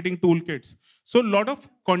marketing toolkits. So a lot of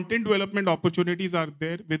content development opportunities are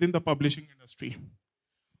there within the publishing industry.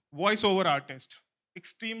 Voice-over artist,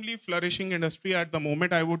 extremely flourishing industry at the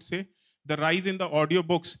moment, I would say. The rise in the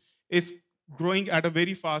audiobooks is growing at a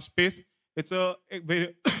very fast pace. It's a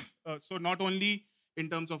very, so not only in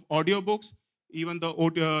terms of audiobooks, even the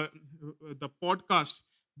podcast,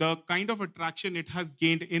 the kind of attraction it has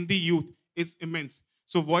gained in the youth is immense.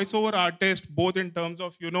 So voiceover artist, both in terms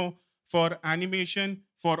of, for animation,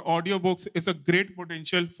 for audiobooks, is a great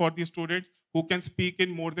potential for the students who can speak in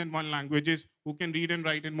more than one languages, who can read and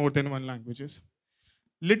write in more than one languages.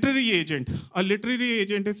 Literary agent. A literary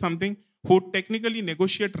agent is something who technically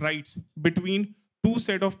negotiate rights between two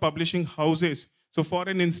set of publishing houses. So for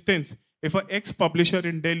an instance, if an ex-publisher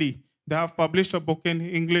in Delhi, they have published a book in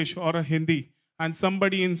English or a Hindi, and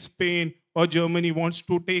somebody in Spain or Germany wants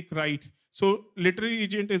to take rights. So literary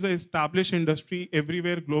agent is an established industry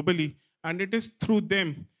everywhere globally, and it is through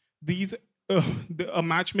them these a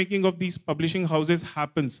matchmaking of these publishing houses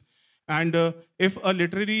happens. And if a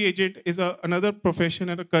literary agent is another profession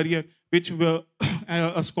and a career which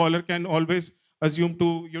a scholar can always assume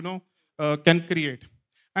to, can create.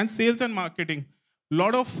 And sales and marketing. A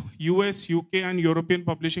lot of US, UK, and European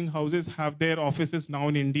publishing houses have their offices now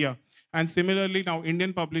in India. And similarly, now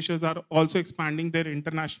Indian publishers are also expanding their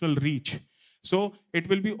international reach. So it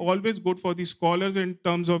will be always good for the scholars in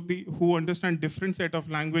terms of who understand different set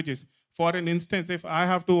of languages. For an instance, if I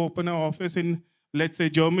have to open an office in, let's say,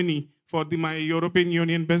 Germany for my European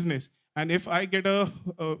Union business, and if I get a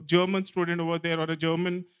German student over there or a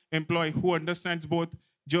German employee who understands both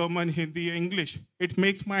German, Hindi, English, it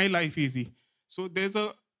makes my life easy. So there's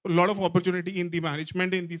a lot of opportunity in the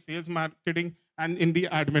management, in the sales, marketing, and in the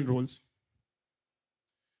admin roles.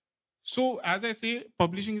 So as I say,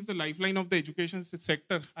 publishing is the lifeline of the education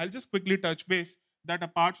sector. I'll just quickly touch base that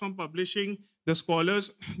apart from publishing, the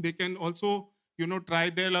scholars, they can also, try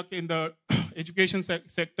their luck in the education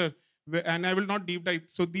sector. And I will not deep dive.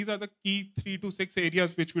 So these are the key 3 to 6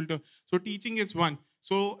 areas which will do. So teaching is one.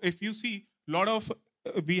 So if you see,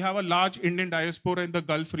 we have a large Indian diaspora in the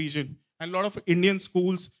Gulf region, and a lot of Indian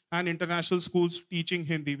schools and international schools teaching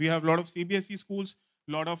Hindi. We have a lot of CBSE schools,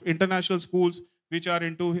 a lot of international schools which are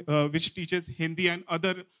into, which teaches Hindi and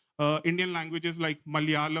other Indian languages like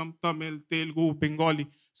Malayalam, Tamil, Telugu, Bengali.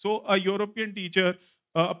 So a European teacher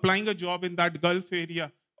applying a job in that Gulf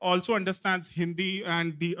area also understands Hindi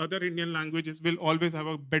and the other Indian languages will always have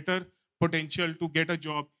a better potential to get a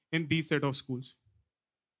job in these set of schools.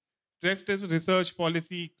 Rest is research,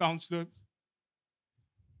 policy, counselors,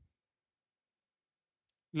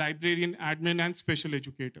 librarian, admin, and special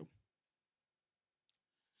educator.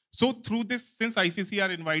 So through this, since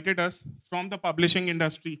ICCR invited us from the publishing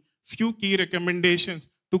industry, few key recommendations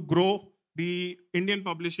to grow the Indian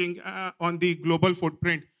publishing on the global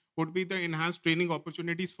footprint would be the enhanced training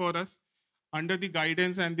opportunities for us. Under the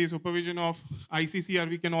guidance and the supervision of ICCR,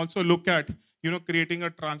 we can also look at, creating a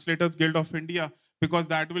Translators Guild of India, because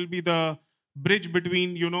that will be the bridge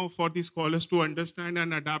between, for the scholars to understand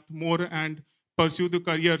and adapt more and pursue the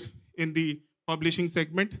careers in the publishing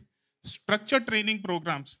segment. Structured training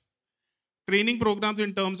programs. Training programs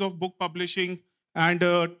in terms of book publishing and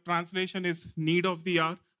translation is need of the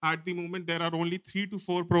hour. At the moment, there are only 3 to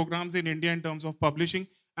 4 programs in India in terms of publishing,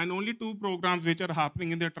 and only 2 programs which are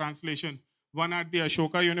happening in their translation. One at the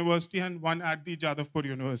Ashoka University and one at the Jadavpur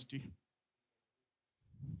University.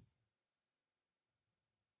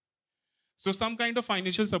 So some kind of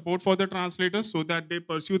financial support for the translators so that they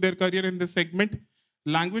pursue their career in this segment.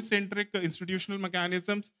 Language-centric institutional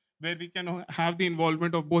mechanisms where we can have the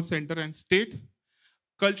involvement of both center and state.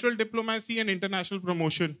 Cultural diplomacy and international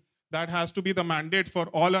promotion. That has to be the mandate for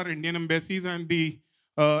all our Indian embassies and the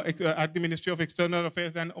at the Ministry of External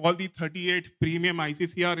Affairs and all the 38 premium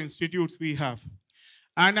ICCR institutes we have.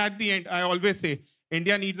 And at the end, I always say,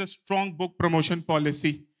 India needs a strong book promotion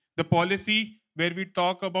policy. The policy where we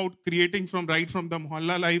talk about creating right from the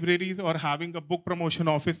Mohalla libraries or having a book promotion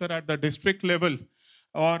officer at the district level,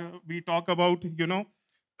 or we talk about,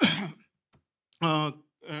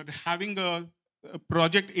 having a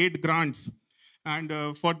project aid grants. And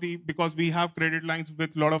because we have credit lines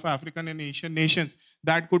with a lot of African and Asian nations,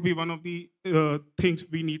 that could be one of the things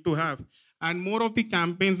we need to have. And more of the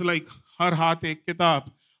campaigns like Har Haath Ek Kitab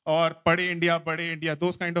or Padhe India,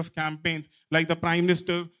 those kind of campaigns, like the Prime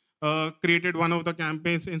Minister created one of the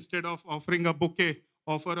campaigns, instead of offering a bouquet,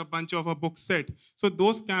 offer a bunch of a book set. So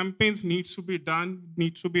those campaigns needs to be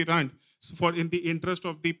run for in the interest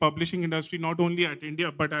of the publishing industry, not only at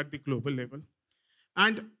India, but at the global level.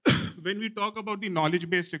 And when we talk about the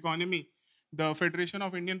knowledge-based economy, the Federation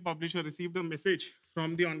of Indian Publishers received a message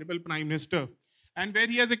from the Honorable Prime Minister, and where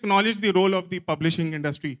he has acknowledged the role of the publishing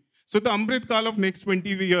industry. So the Amrit Kal of next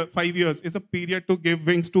 25 years is a period to give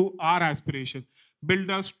wings to our aspiration. Build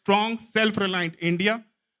a strong, self-reliant India.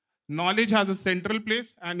 Knowledge has a central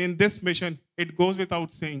place, and in this mission, it goes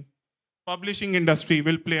without saying, publishing industry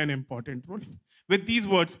will play an important role. With these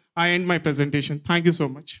words, I end my presentation. Thank you so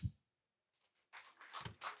much.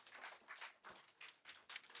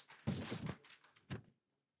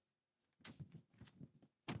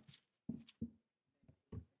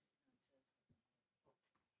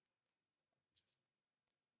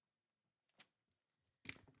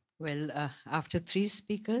 Well, after 3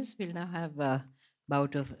 speakers, we'll now have a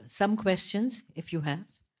bout of some questions, if you have.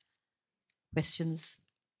 Questions,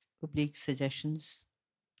 oblique suggestions.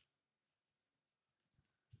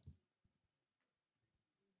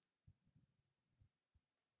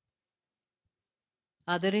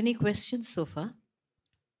 Are there any questions so far?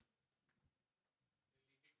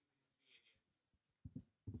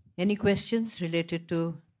 Any questions related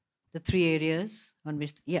to the 3 areas on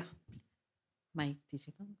which, yeah, Mike,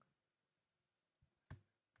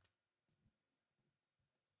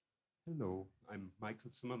 Hello, I'm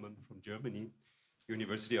Michael Zimmermann from Germany,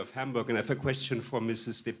 University of Hamburg, and I have a question for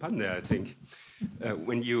Mrs. Depande, I think.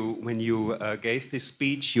 When you gave this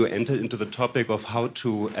speech, you entered into the topic of how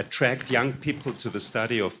to attract young people to the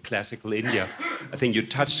study of classical India. I think you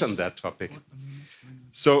touched on that topic.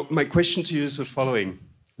 So my question to you is the following.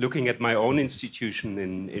 Looking at my own institution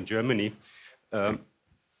in Germany,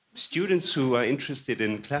 students who are interested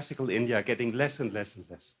in classical India are getting less and less and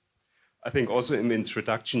less. I think also in the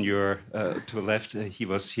introduction, to the left, he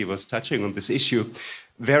was touching on this issue.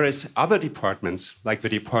 Whereas other departments, like the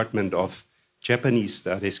Department of Japanese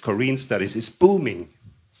Studies, Korean Studies, is booming,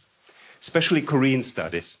 especially Korean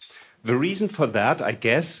Studies. The reason for that, I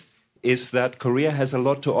guess, is that Korea has a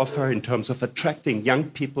lot to offer in terms of attracting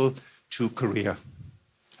young people to Korea.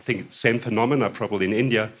 I think the same phenomena probably in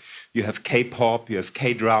India. You have K-pop, you have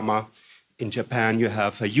K-drama. In Japan, you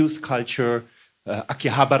have a youth culture,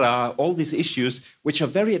 Akihabara, all these issues, which are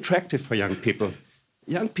very attractive for young people.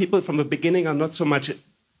 Young people from the beginning are not so much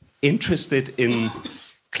interested in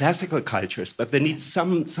classical cultures, but they need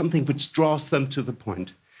something which draws them to the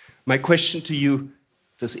point. My question to you,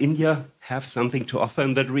 does India have something to offer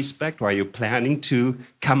in that respect? Or are you planning to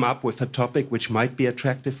come up with a topic which might be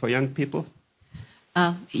attractive for young people?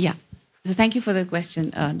 Yeah. So thank you for the question,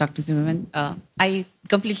 Dr. Zimmerman. I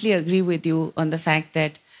completely agree with you on the fact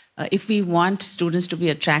that if we want students to be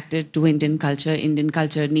attracted to Indian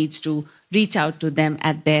culture needs to reach out to them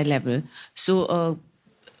at their level. So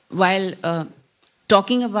while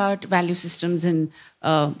talking about value systems and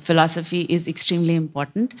philosophy is extremely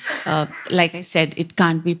important, like I said, it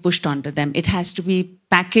can't be pushed onto them. It has to be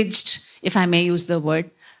packaged, if I may use the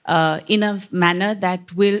word, in a manner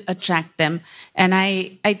that will attract them. And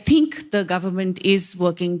I think the government is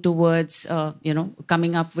working towards,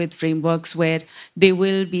 coming up with frameworks where they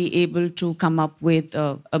will be able to come up with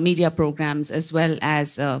media programs as well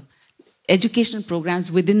as educational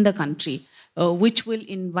programs within the country, which will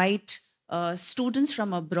invite students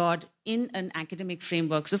from abroad in an academic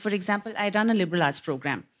framework. So, for example, I run a liberal arts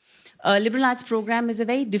program. A liberal arts program is a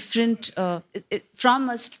very different from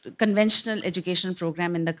a conventional education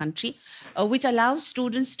program in the country, which allows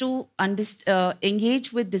students to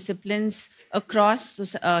engage with disciplines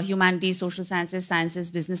across humanities, social sciences,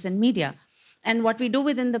 business, and media. And what we do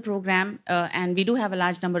within the program, and we do have a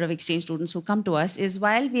large number of exchange students who come to us, is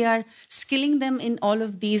while we are skilling them in all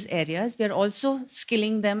of these areas, we are also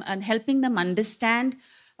skilling them and helping them understand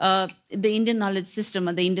the Indian knowledge system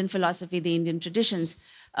or the Indian philosophy, the Indian traditions.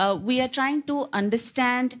 We are trying to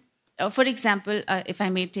understand, for example, if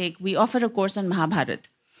I may take, we offer a course on Mahabharata.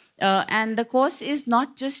 And the course is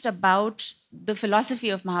not just about the philosophy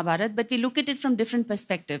of Mahabharata, but we look at it from different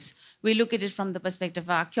perspectives. We look at it from the perspective of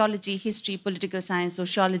archaeology, history, political science,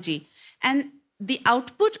 sociology. And the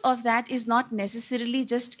output of that is not necessarily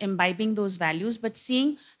just imbibing those values, but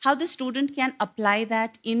seeing how the student can apply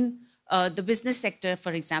that in the business sector,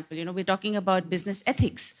 for example. We're talking about business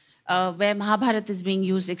ethics, where Mahabharata is being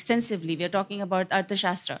used extensively. We are talking about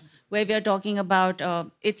Arthashastra, where we are talking about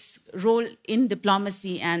its role in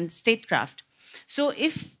diplomacy and statecraft. So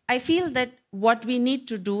if I feel that what we need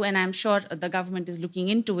to do, and I'm sure the government is looking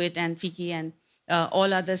into it, and FICCI and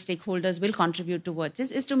all other stakeholders will contribute towards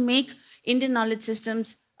this, is to make Indian knowledge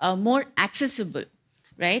systems more accessible,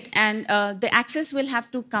 right? And the access will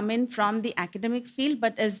have to come in from the academic field,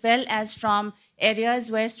 but as well as from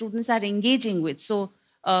areas where students are engaging with. So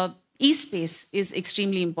e-space is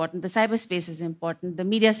extremely important. The cyberspace is important. The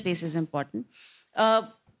media space is important.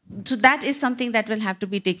 So that is something that will have to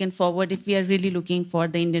be taken forward if we are really looking for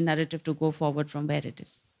the Indian narrative to go forward from where it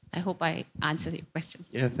is. I hope I answered your question.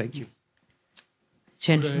 Yeah, thank you.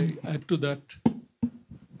 Could I add to that?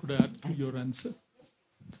 Could I add to your answer?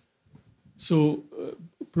 So,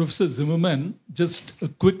 Professor Zimmerman, just a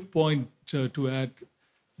quick point to add.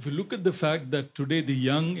 If you look at the fact that today the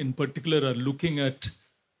young in particular are looking at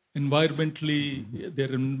they're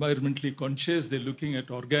environmentally conscious, they're looking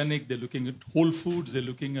at organic, they're looking at whole foods, they're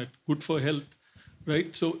looking at good for health,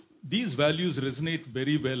 right? So these values resonate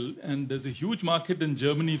very well, and there's a huge market in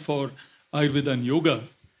Germany for Ayurveda and yoga,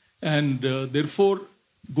 and therefore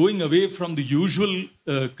going away from the usual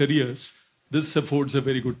careers, this affords a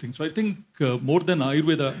very good thing. So I think more than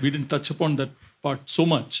Ayurveda, we didn't touch upon that part so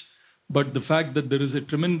much, but the fact that there is a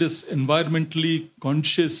tremendous environmentally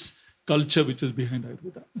conscious culture which is behind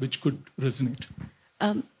Ayurveda, which could resonate.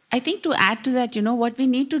 I think to add to that, what we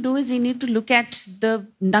need to do is we need to look at the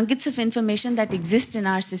nuggets of information that exist in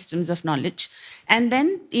our systems of knowledge and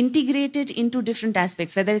then integrate it into different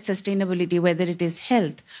aspects, whether it's sustainability, whether it is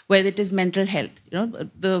health, whether it is mental health.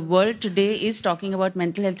 The world today is talking about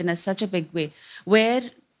mental health in such a big way, where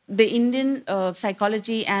the Indian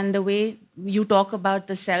psychology and the way you talk about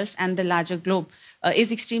the self and the larger globe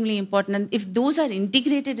is extremely important. And if those are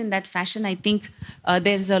integrated in that fashion, I think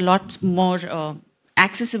there's a lot more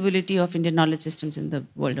accessibility of Indian knowledge systems in the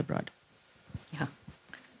world abroad. Yeah.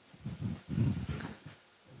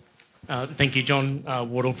 Thank you, John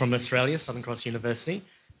Wardle from Australia, Southern Cross University.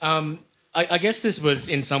 I guess this was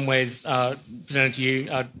in some ways presented to you,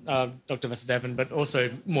 Dr. Vasudevan, but also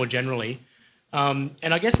more generally.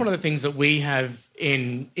 And I guess one of the things that we have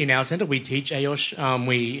in our centre, we teach AYOSH.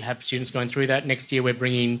 We have students going through that. Next year, we're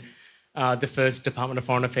bringing the first Department of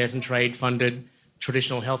Foreign Affairs and Trade funded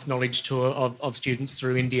traditional health knowledge tour of students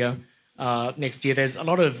through India. Next year, there's a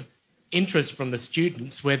lot of interest from the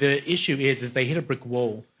students where the issue is they hit a brick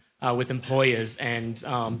wall with employers and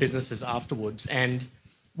businesses afterwards. And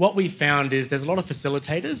what we found is there's a lot of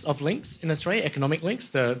facilitators of links in Australia, economic links,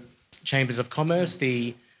 the Chambers of Commerce,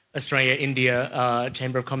 the Australia-India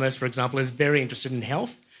Chamber of Commerce, for example, is very interested in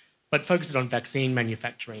health, but focuses on vaccine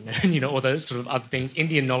manufacturing and, all those sort of other things.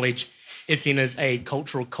 Indian knowledge is seen as a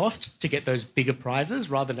cultural cost to get those bigger prizes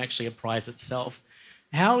rather than actually a prize itself.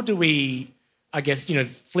 How do we, I guess,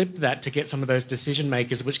 flip that to get some of those decision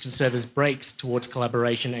makers which can serve as brakes towards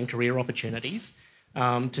collaboration and career opportunities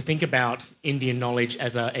to think about Indian knowledge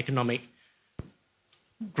as an economic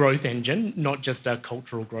growth engine, not just a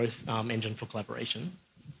cultural growth engine for collaboration?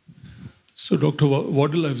 So, Dr.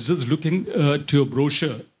 Waddle, I was just looking at your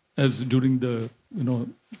brochure as during the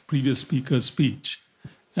previous speaker's speech,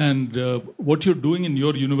 and what you're doing in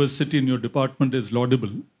your university, in your department, is laudable,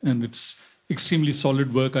 and it's extremely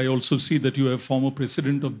solid work. I also see that you are former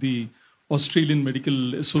president of the Australian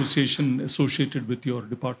Medical Association associated with your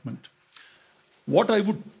department. What I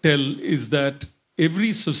would tell is that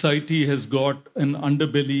every society has got an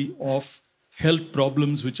underbelly of health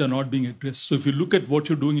problems which are not being addressed. So if you look at what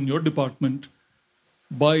you're doing in your department,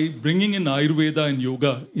 by bringing in Ayurveda and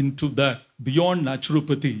yoga into that, beyond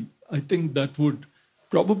naturopathy, I think that would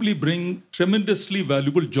probably bring tremendously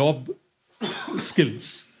valuable job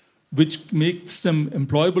skills, which makes them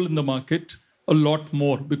employable in the market a lot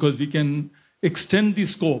more, because we can extend the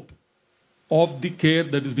scope of the care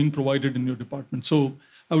that is being provided in your department. So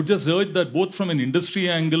I would just urge that both from an industry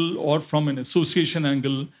angle or from an association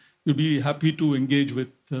angle, we'd be happy to engage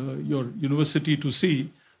with your university to see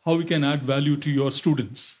how we can add value to your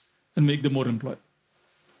students and make them more employed.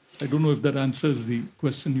 I don't know if that answers the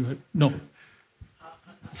question you had. No.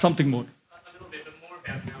 Something more. A little bit, but more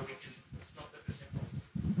about how we can stop the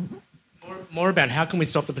perception. More about how can we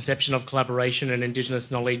stop the perception of collaboration and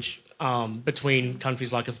Indigenous knowledge between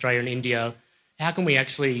countries like Australia and India. How can we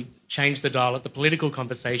actually change the dialogue, the political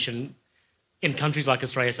conversation in countries like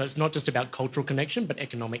Australia, so it's not just about cultural connection, but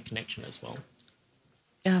economic connection as well?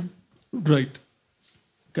 Yeah. Right.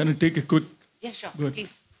 Can I take a quick... Yeah, sure,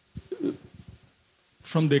 please.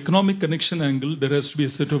 From the economic connection angle, there has to be a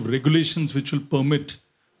set of regulations which will permit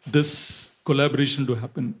this collaboration to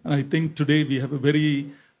happen. And I think today we have a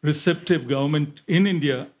very receptive government in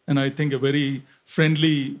India, and I think a very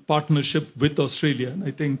friendly partnership with Australia. And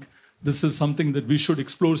I think this is something that we should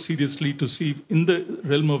explore seriously to see in the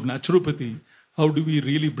realm of naturopathy, how do we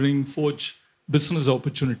really forge business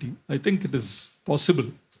opportunity? I think it is possible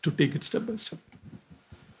to take it step by step.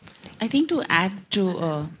 I think to add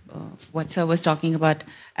to what Sir was talking about,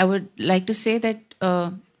 I would like to say that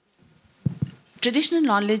traditional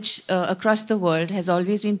knowledge across the world has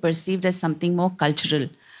always been perceived as something more cultural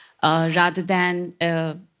rather than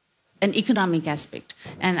an economic aspect.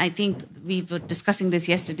 And I think we were discussing this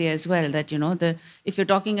yesterday as well, that, if you're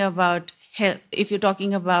talking about health, if you're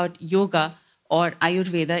talking about yoga or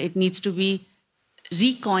Ayurveda, it needs to be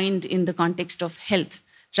recoined in the context of health,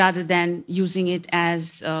 rather than using it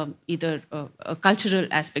as either a cultural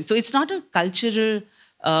aspect. So it's not a cultural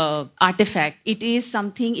artifact. It is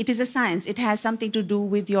something, it is a science. It has something to do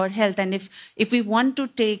with your health. And if we want to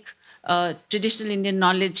take traditional Indian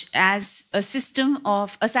knowledge as a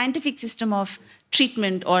scientific system of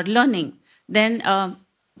treatment or learning, then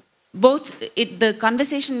the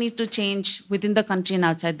conversation needs to change within the country and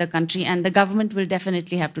outside the country, and the government will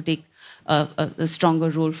definitely have to take a stronger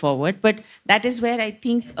role forward. But that is where I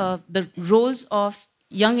think the roles of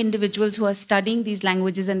young individuals who are studying these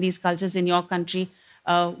languages and these cultures in your country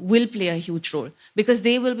will play a huge role, because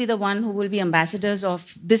they will be the one who will be ambassadors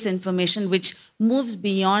of this information, which moves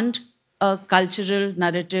beyond a cultural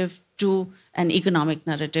narrative to an economic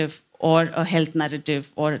narrative or a health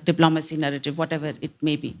narrative or diplomacy narrative, whatever it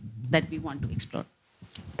may be that we want to explore.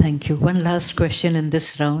 Thank you. One last question in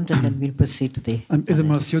this round, and then we'll proceed to the... I'm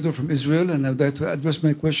Idamar Theodore from Israel, and I'd like to address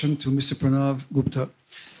my question to Mr. Pranav Gupta.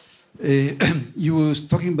 You were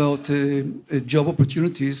talking about job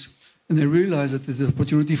opportunities, and I realized that there's an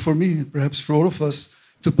opportunity for me, perhaps for all of us,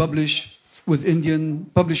 to publish with Indian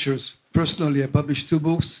publishers. Personally, I published 2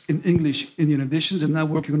 books in English, Indian editions, and now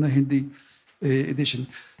working on a Hindi edition.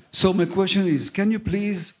 So my question is, can you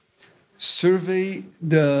please survey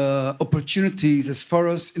the opportunities as far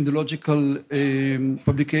as Indological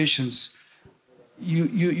publications?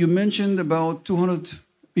 You mentioned about 200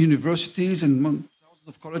 universities and thousands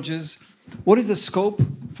of colleges. What is the scope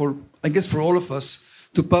for, I guess, for all of us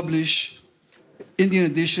to publish Indian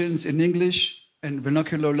editions in English and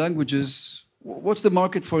vernacular languages? What's the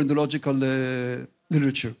market for Indological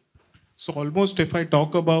literature? So almost if I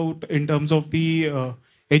talk about in terms of the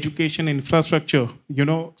education infrastructure,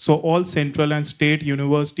 so all central and state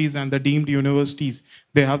universities and the deemed universities,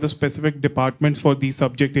 they have the specific departments for these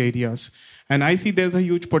subject areas. And I see there's a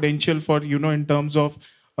huge potential for, in terms of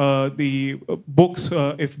the books,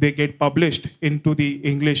 if they get published into the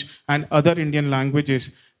English and other Indian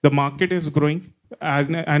languages, the market is growing.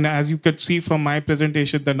 And as you could see from my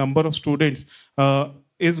presentation, the number of students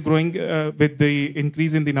is growing with the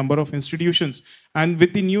increase in the number of institutions. And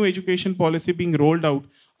with the new education policy being rolled out,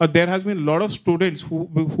 there has been a lot of students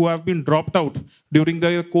who have been dropped out during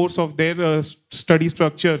the course of their study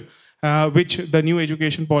structure, which the new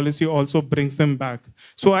education policy also brings them back.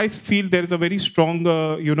 So I feel there is a very strong,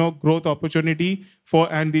 growth opportunity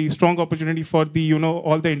and the strong opportunity for the,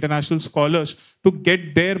 all the international scholars to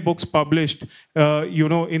get their books published,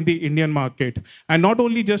 in the Indian market. And not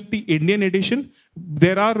only just the Indian edition,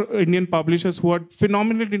 there are Indian publishers who are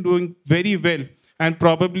phenomenally doing very well. and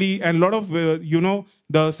probably, and a lot of,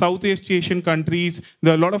 the Southeast Asian countries,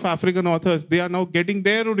 a lot of African authors, they are now getting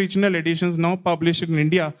their original editions now published in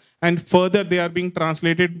India, and further they are being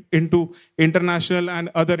translated into international and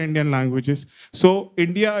other Indian languages. So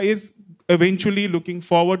India is eventually looking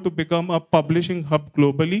forward to become a publishing hub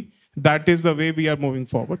globally. That is the way we are moving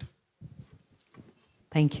forward.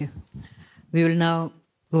 Thank you. We will now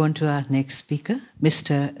go on to our next speaker,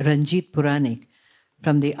 Mr. Ranjit Puranik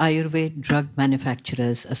from the Ayurveda Drug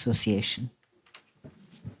Manufacturers Association.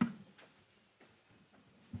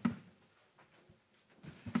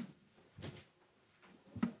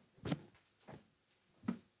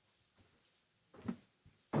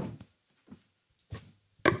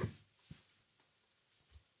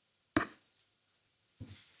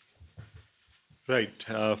 Right.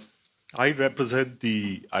 I represent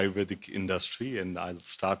the Ayurvedic industry, and I'll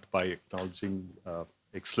start by acknowledging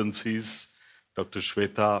Excellencies, Dr.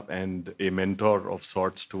 Shweta, and a mentor of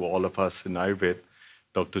sorts to all of us in Ayurveda,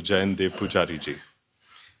 Dr. Jayan Dev Pujari ji.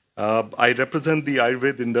 I represent the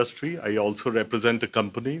Ayurveda industry. I also represent a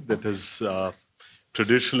company that is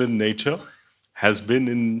traditional in nature, has been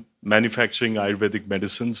in manufacturing Ayurvedic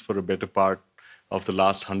medicines for a better part of the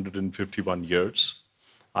last 151 years.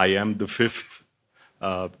 I am the fifth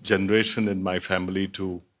generation in my family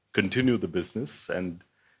to continue the business and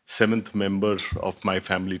seventh member of my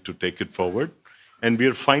family to take it forward. And we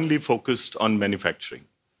are finally focused on manufacturing.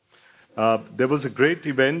 There was a great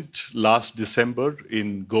event last December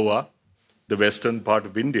in Goa, the western part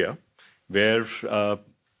of India, where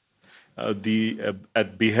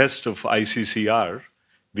at behest of ICCR,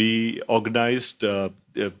 we organized,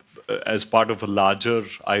 as part of a larger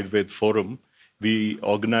Ayurveda forum, we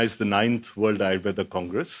organized the 9th World Ayurveda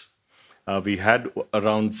Congress. We had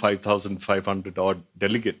around 5,500 odd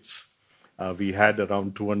delegates. We had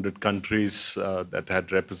around 200 countries that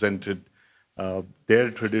had represented their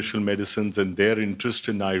traditional medicines and their interest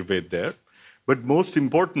in Ayurveda there. But most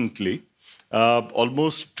importantly,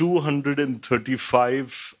 almost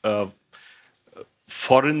 235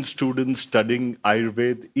 foreign students studying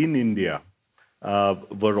Ayurveda in India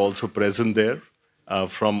were also present there.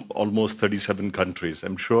 From almost 37 countries.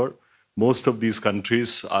 I'm sure most of these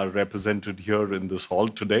countries are represented here in this hall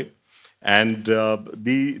today. And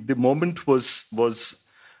the moment was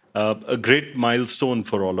a great milestone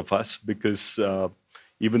for all of us, because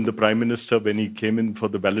even the Prime Minister, when he came in for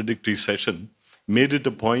the valedictory session, made it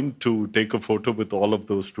a point to take a photo with all of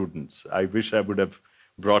those students. I wish I would have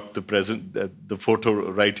brought the photo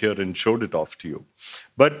right here and showed it off to you.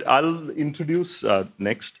 But I'll introduce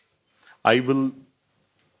next. I will.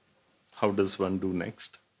 How does one do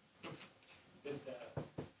next?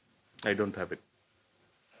 I don't have it.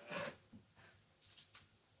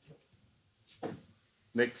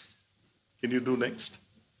 Next. Can you do next?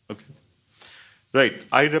 Okay. Right.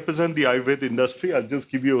 I represent the Ayurveda industry. I'll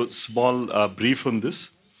just give you a small brief on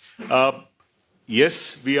this.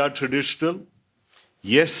 Yes, we are traditional.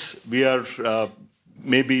 Yes, we are,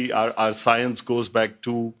 maybe our science goes back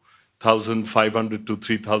 2,500 to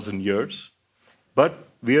 3,000 years. But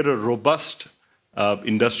we are a robust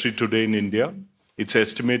industry today in India. It's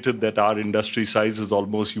estimated that our industry size is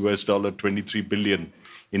almost $23 billion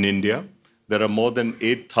in India. There are more than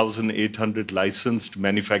 8,800 licensed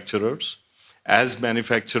manufacturers. As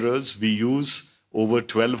manufacturers, we use over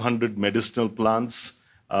 1,200 medicinal plants,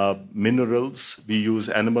 minerals. We use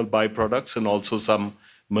animal byproducts and also some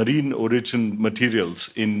marine origin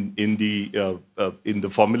materials in the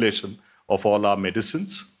formulation of all our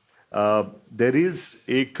medicines. There is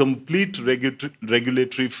a complete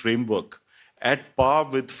regulatory framework at par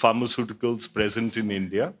with pharmaceuticals present in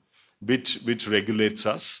India, which regulates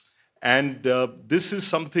us. And this is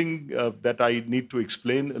something that I need to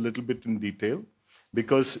explain a little bit in detail,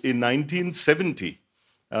 because in 1970,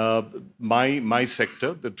 my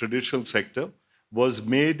sector, the traditional sector, was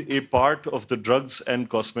made a part of the Drugs and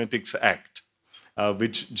Cosmetics Act,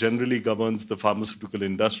 which generally governs the pharmaceutical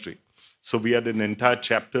industry. So we had an entire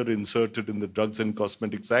chapter inserted in the Drugs and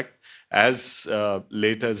Cosmetics Act as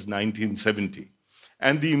late as 1970.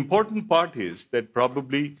 And the important part is that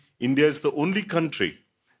probably India is the only country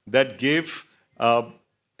that gave an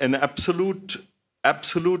absolute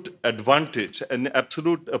advantage, an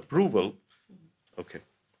absolute approval,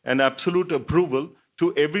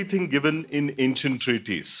 to everything given in ancient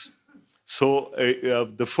treaties. So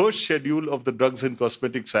the first schedule of the Drugs and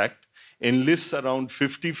Cosmetics Act enlists around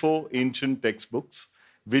 54 ancient textbooks,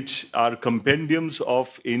 which are compendiums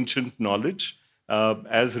of ancient knowledge,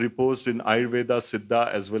 as reposed in Ayurveda,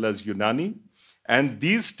 Siddha, as well as Unani. And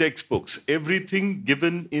these textbooks, everything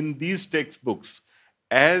given in these textbooks,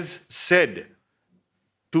 as said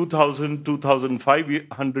 2000,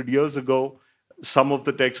 2500 years ago, some of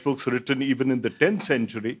the textbooks written even in the 10th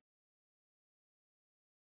century.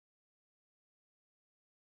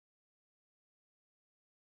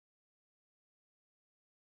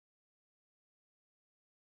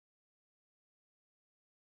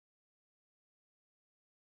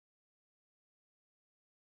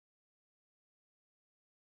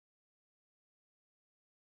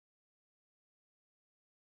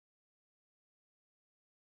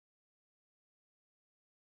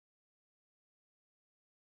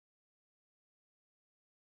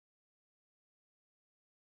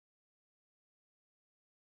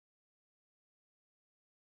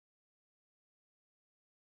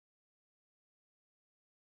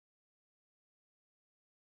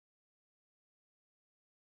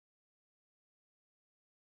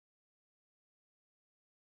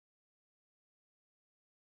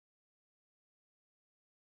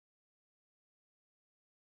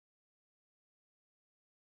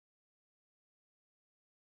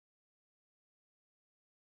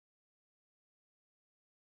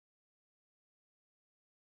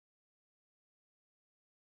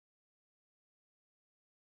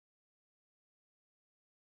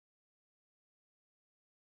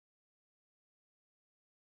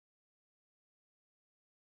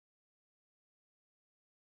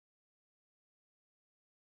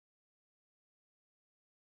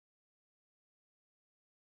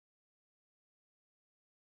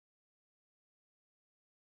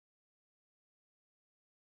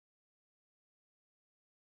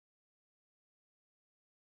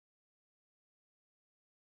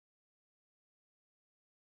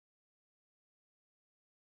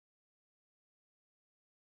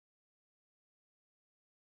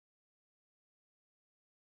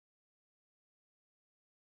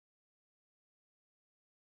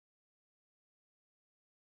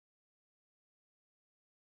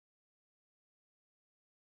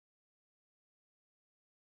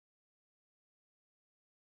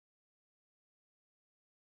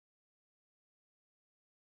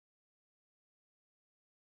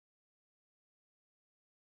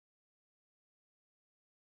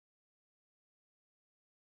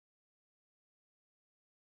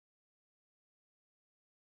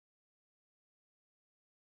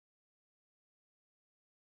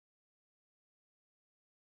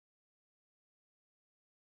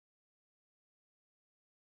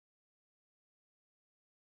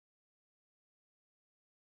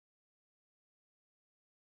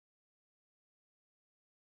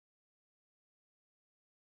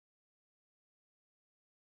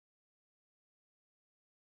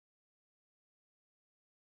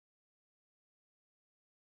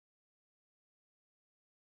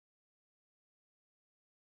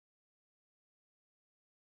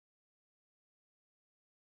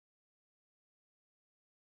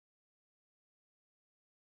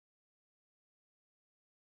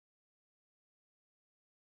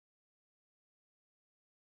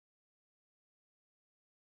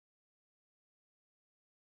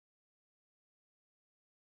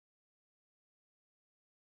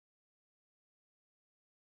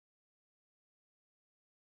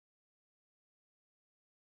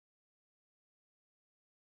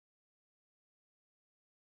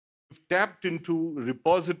 We've tapped into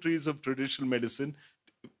repositories of traditional medicine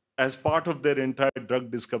as part of their entire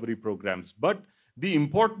drug discovery programs. But the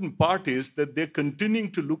important part is that they're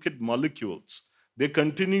continuing to look at molecules. They're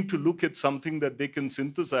continuing to look at something that they can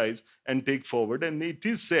synthesize and take forward. And it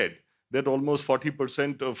is said that almost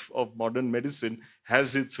 40% of modern medicine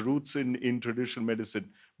has its roots in traditional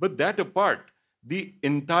medicine. But that apart, the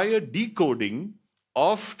entire decoding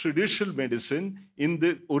of traditional medicine in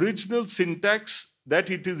the original syntax that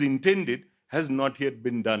it is intended has not yet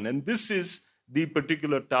been done. And this is the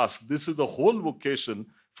particular task. This is the whole vocation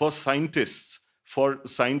for scientists,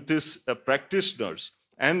 practitioners,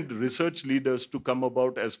 and research leaders to come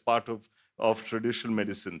about as part of traditional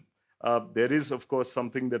medicine. There is, of course,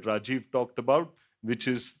 something that Rajiv talked about, which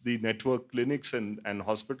is the network clinics and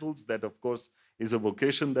hospitals. That, of course, is a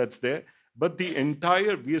vocation that's there. But we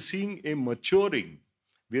are seeing a maturing.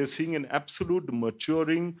 We are seeing an absolute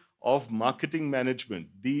maturing of marketing management.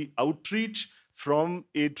 The outreach from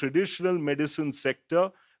a traditional medicine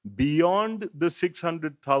sector beyond the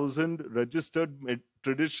 600,000 registered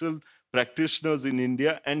traditional practitioners in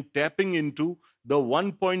India and tapping into the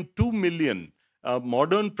 1.2 million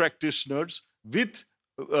modern practitioners with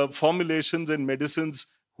formulations and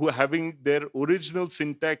medicines who are having their original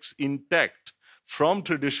syntax intact from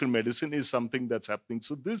traditional medicine is something that's happening.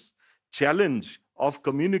 So this challenge of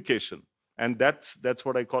communication, and that's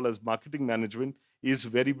what I call as marketing management, is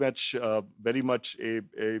very much a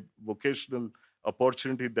vocational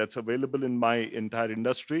opportunity that's available in my entire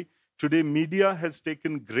industry. Today, media has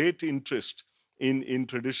taken great interest in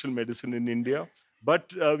traditional medicine in India,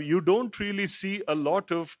 but you don't really see a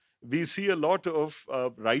lot of, we see a lot of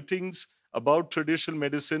writings about traditional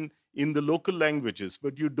medicine in the local languages,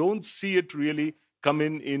 but you don't see it really come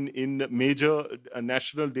in major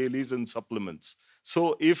national dailies and supplements.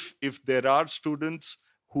 So if there are students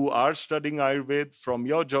who are studying Ayurveda from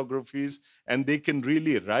your geographies and they can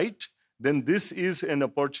really write, then this is an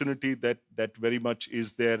opportunity that very much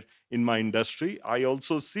is there in my industry. I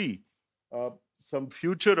also see some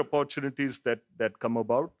future opportunities that come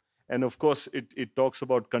about. And of course, it talks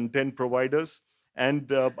about content providers.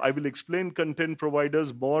 And I will explain content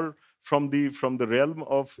providers more from the realm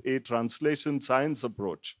of a translation science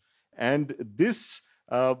approach. And this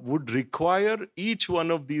would require each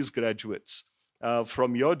one of these graduates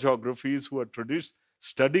from your geographies who are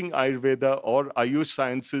studying Ayurveda or Ayush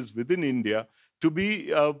sciences within India to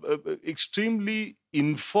be extremely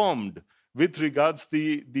informed with regards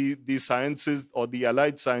the sciences or the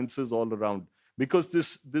allied sciences all around. Because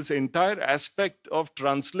this entire aspect of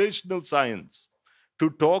translational science, to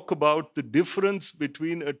talk about the difference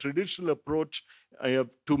between a traditional approach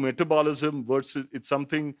to metabolism versus, it's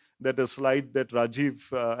something that a slide that Rajiv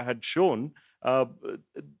had shown.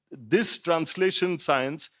 This translation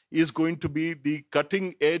science is going to be the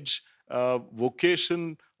cutting edge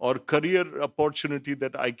vocation or career opportunity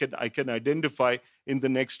that I can identify in the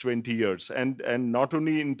next 20 years. And not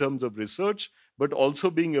only in terms of research, but also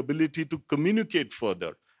being ability to communicate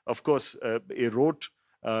further. Of course, a rote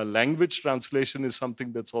language translation is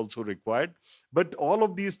something that's also required. But all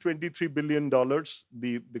of these $23 billion,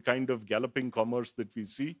 the kind of galloping commerce that we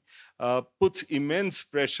see, puts immense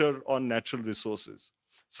pressure on natural resources.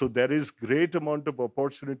 So there is great amount of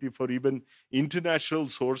opportunity for even international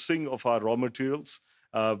sourcing of our raw materials,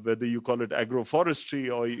 whether you call it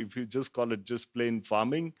agroforestry or if you just call it just plain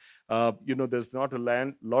farming. There's not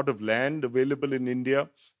a lot of land available in India.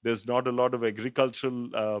 There's not a lot of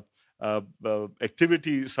agricultural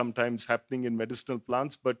activity sometimes happening in medicinal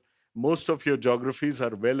plants, but most of your geographies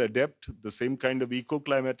are well adept, the same kind of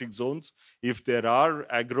eco-climatic zones. If there are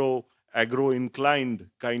agro-inclined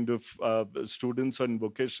kind of students and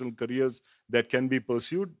vocational careers that can be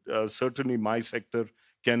pursued, certainly my sector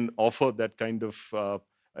can offer that kind of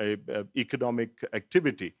economic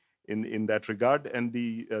activity in that regard. And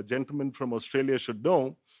the gentleman from Australia should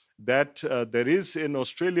know that there is an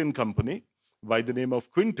Australian company by the name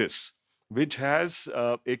of Quintus, which has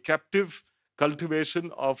a captive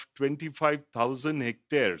cultivation of 25,000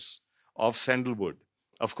 hectares of sandalwood.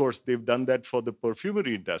 Of course, they've done that for the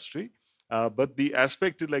perfumery industry, but the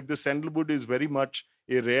aspect is like the sandalwood is very much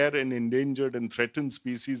a rare and endangered and threatened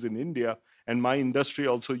species in India, and my industry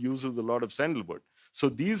also uses a lot of sandalwood. So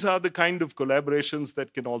these are the kind of collaborations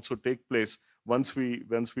that can also take place once we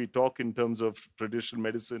talk in terms of traditional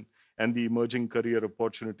medicine and the emerging career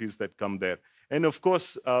opportunities that come there. And of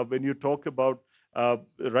course, when you talk about,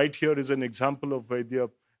 right here is an example of Vaidya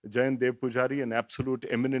Jayan Dev Pujari, an absolute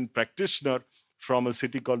eminent practitioner from a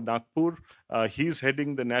city called Nagpur. He's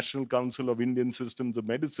heading the National Council of Indian Systems of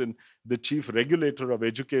Medicine, the chief regulator of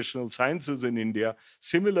educational sciences in India.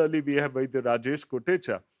 Similarly, we have Vaidya Rajesh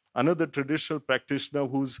Kotecha, another traditional practitioner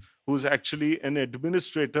who's actually an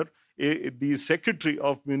administrator, the secretary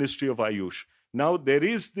of Ministry of Ayush. Now, there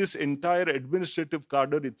is this entire administrative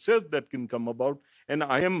cadre itself that can come about, and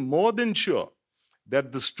I am more than sure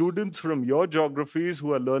that the students from your geographies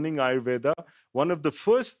who are learning Ayurveda, one of the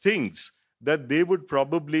first things that they would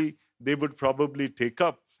probably take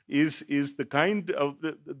up is the kind of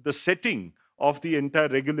the setting of the entire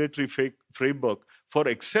regulatory framework for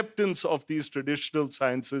acceptance of these traditional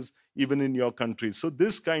sciences even in your country. So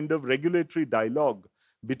this kind of regulatory dialogue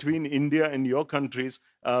between India and your countries,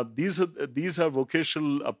 these are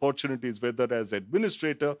vocational opportunities, whether as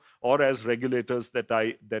administrator or as regulators that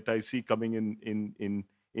I see coming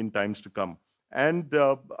in times to come. And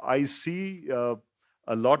I see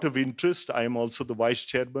a lot of interest. I am also the vice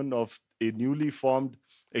chairman of a newly formed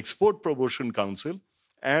Export Promotion Council,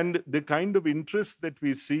 and the kind of interest that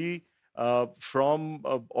we see from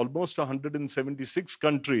almost 176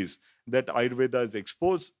 countries that Ayurveda is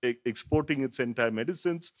exporting its entire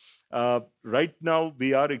medicines. Right now,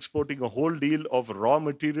 we are exporting a whole deal of raw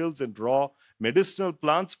materials and raw medicinal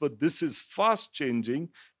plants, but this is fast changing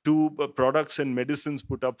to products and medicines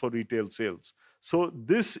put up for retail sales. So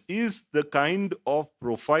this is the kind of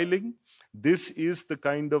profiling, this is the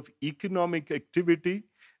kind of economic activity.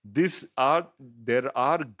 There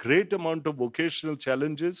are great amount of vocational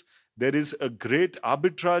challenges there is a great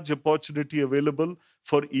arbitrage opportunity available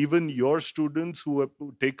for even your students who have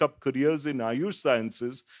to take up careers in Ayush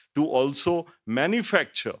sciences to also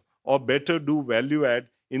manufacture or better do value add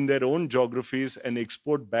in their own geographies and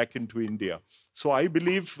export back into India. So I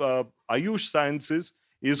believe Ayush sciences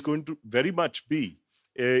is going to very much be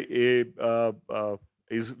is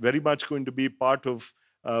very much going to be part of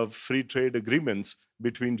free trade agreements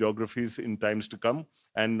between geographies in times to come,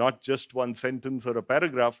 and not just one sentence or a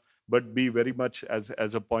paragraph, but be very much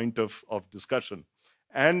as a point of discussion.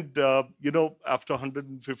 And, after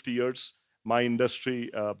 150 years, my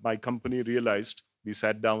industry, my company realized, we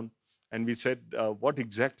sat down and we said, what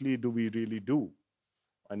exactly do we really do?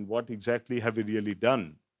 And what exactly have we really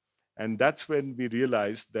done? And that's when we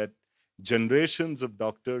realized that generations of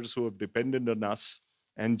doctors who have depended on us,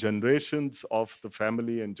 and generations of the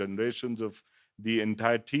family and generations of the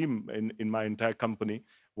entire team in my entire company,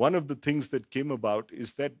 one of the things that came about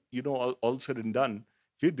is that, all said and done,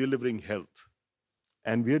 we're delivering health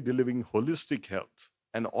and we're delivering holistic health.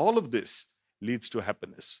 And all of this leads to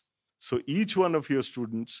happiness. So each one of your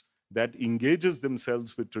students that engages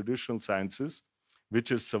themselves with traditional sciences, which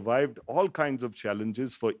has survived all kinds of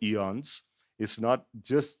challenges for eons, is not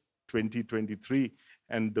just 2023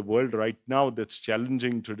 and the world right now that's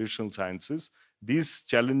challenging traditional sciences. These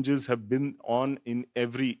challenges have been on in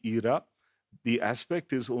every era. The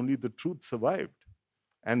aspect is only the truth survived.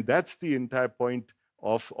 And that's the entire point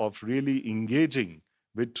of really engaging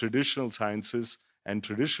with traditional sciences and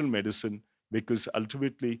traditional medicine, because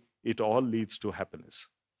ultimately it all leads to happiness.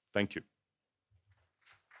 Thank you.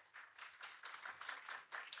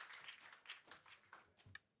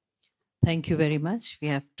 Thank you very much. We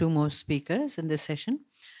have two more speakers in this session.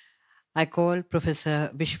 I call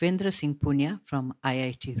Professor Vishwendra Singh Punia from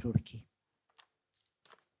IIT Roorkee.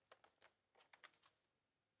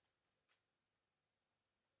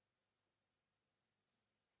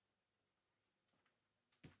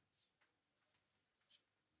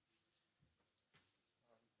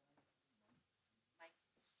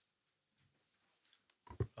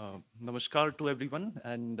 Namaskar to everyone.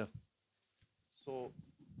 And so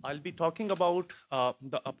I'll be talking about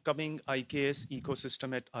the upcoming IKS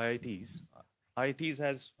ecosystem at IITs. IITs,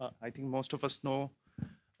 as I think most of us know,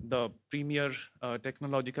 the premier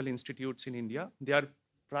technological institutes in India. They are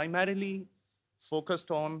primarily focused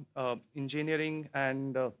on engineering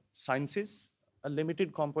and sciences, a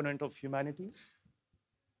limited component of humanities.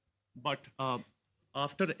 But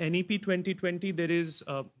after NEP 2020, there is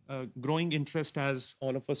a growing interest, as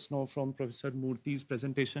all of us know from Professor Murthy's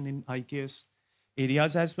presentation, in IKS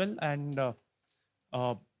areas as well. And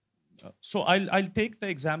so I'll take the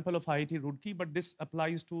example of IIT Roorkee, but this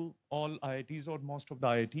applies to all IITs or most of the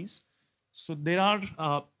IITs. So there are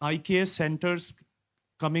IKS centers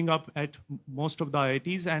coming up at most of the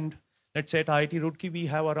IITs. And let's say at IIT Roorkee, we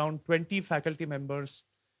have around 20 faculty members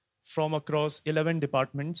from across 11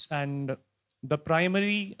 departments. And the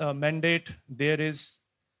primary mandate there is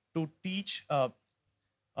to teach,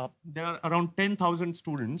 there are around 10,000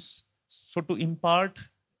 students. So to impart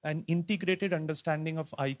an integrated understanding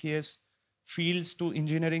of IKS fields to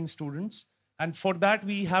engineering students. And for that,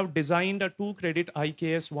 we have designed a 2-credit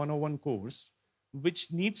IKS 101 course,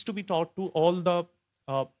 which needs to be taught to all the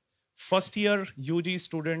first-year UG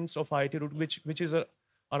students of IIT Roorkee, which is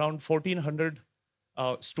around 1,400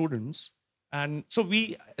 students. And so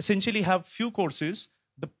we essentially have few courses.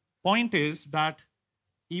 The point is that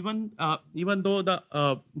even though the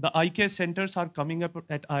IKS centers are coming up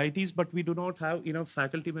at IITs, but we do not have enough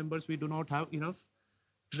faculty members, we do not have enough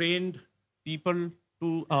trained people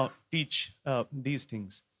to teach these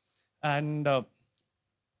things. And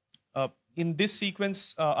in this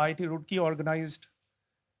sequence, IIT Roorkee organized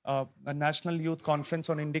a National Youth Conference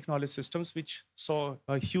on Indic Knowledge Systems, which saw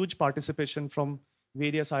a huge participation from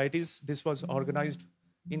various IITs. This was organized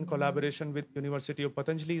in collaboration with University of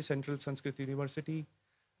Patanjali, Central Sanskrit University.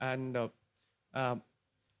 And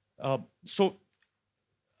so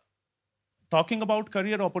talking about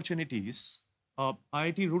career opportunities,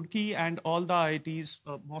 IIT Roorkee and all the IITs,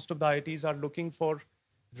 most of the IITs are looking for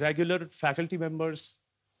regular faculty members,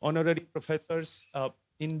 honorary professors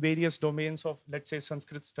in various domains of, let's say,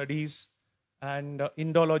 Sanskrit studies and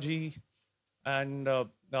Indology, and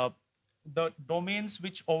the domains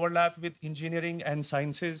which overlap with engineering and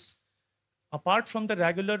sciences. Apart from the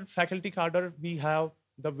regular faculty cadre, we have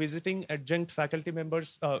the visiting adjunct faculty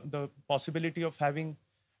members, the possibility of having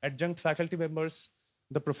adjunct faculty members,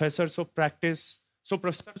 the professors of practice. So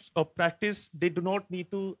professors of practice, they do not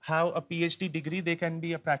need to have a PhD degree. They can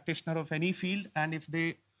be a practitioner of any field. And if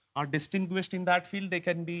they are distinguished in that field, they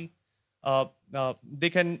can be They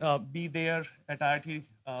can be there at IIT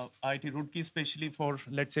Roorkee, especially for,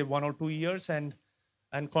 let's say, 1 or 2 years and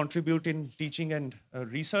contribute in teaching and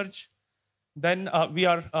research. Then we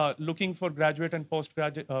are looking for graduate and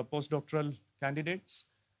postdoctoral candidates.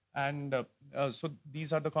 And so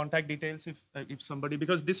these are the contact details if somebody,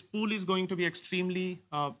 because this pool is going to be extremely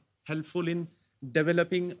helpful in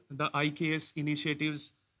developing the IKS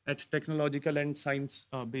initiatives at technological and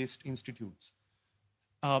science-based institutes.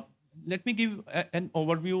 Let me give an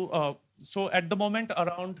overview. So at the moment,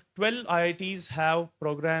 around 12 IITs have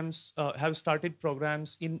programs, have started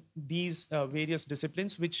programs in these various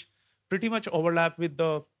disciplines, which pretty much overlap with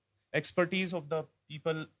the expertise of the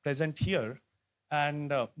people present here.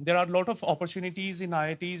 And there are a lot of opportunities in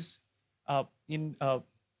IITs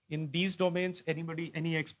in these domains,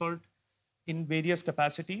 any expert in various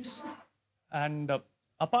capacities. And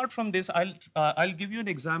apart from this, I'll give you an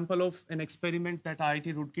example of an experiment that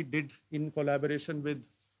IIT Roorkee did in collaboration with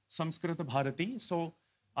Sanskrit Bharati. So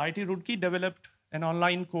IIT Roorkee developed an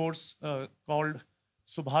online course called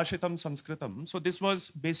Subhashitam Sanskritam. So this was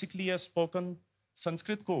basically a spoken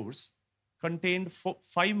Sanskrit course, contained 5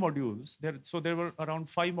 modules. So there were around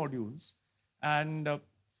 5 modules. And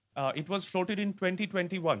it was floated in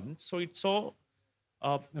 2021. So it saw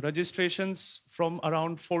registrations from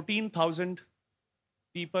around 14,000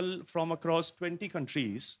 people from across 20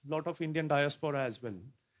 countries, a lot of Indian diaspora as well.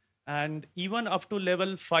 And even up to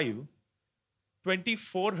level 5,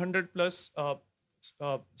 2,400 plus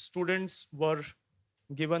students were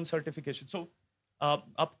given certification. So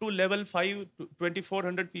up to level 5,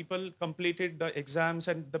 2,400 people completed the exams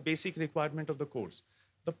and the basic requirement of the course.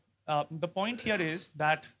 The point here is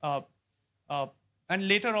that, and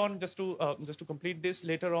later on, just to complete this,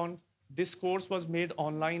 later on, this course was made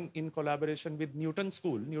online in collaboration with Newton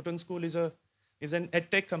School. Newton School is an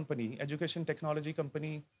edtech company, education technology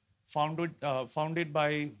company, founded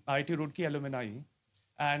by IIT Roorkee alumni.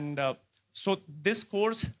 And so this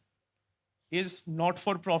course is not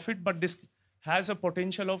for profit, but this has a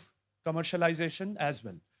potential of commercialization as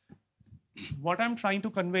well. What I'm trying to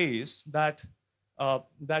convey is that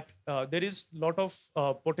there is a lot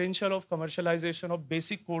of potential of commercialization of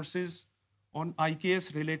basic courses on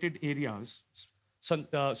IKS related areas.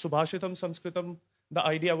 Subhashitam Sanskritam, the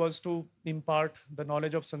idea was to impart the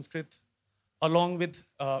knowledge of Sanskrit along with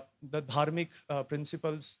the dharmic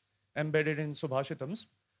principles embedded in Subhashitams.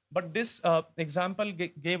 But this example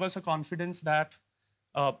gave us a confidence that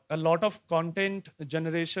a lot of content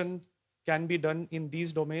generation can be done in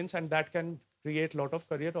these domains, and that can create a lot of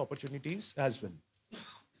career opportunities as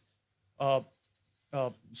well.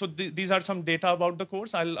 So these are some data about the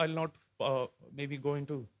course. I'll not maybe go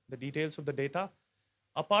into the details of the data.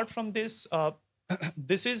 Apart from this,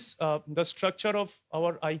 this is the structure of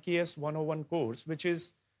our IKS 101 course, which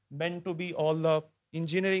is meant to be all the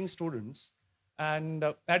engineering students. And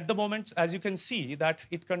at the moment, as you can see, that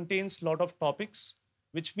it contains a lot of topics,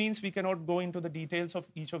 which means we cannot go into the details of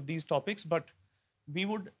each of these topics, but we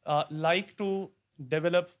would like to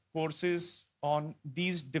develop courses on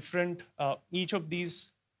these different, each of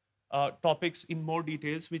these topics in more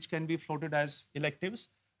details, which can be floated as electives.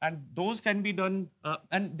 And those can be done,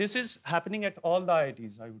 and this is happening at all the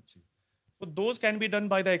IITs, I would say. So those can be done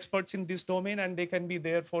by the experts in this domain, and they can be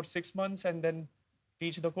there for 6 months and then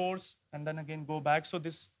teach the course and then again go back. So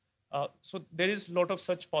so there is a lot of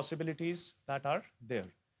such possibilities that are there.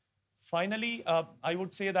 Finally, I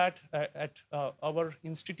would say that at our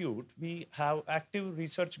institute, we have active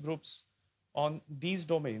research groups on these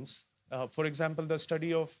domains. For example, the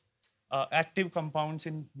study of active compounds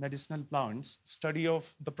in medicinal plants, study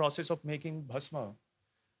of the process of making bhasma,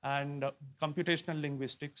 and computational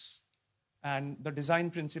linguistics, and the design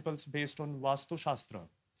principles based on Vastu Shastra.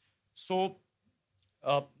 So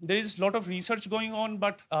there is a lot of research going on,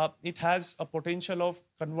 but it has a potential of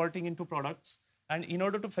converting into products. And in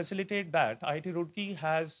order to facilitate that, IIT Roorkee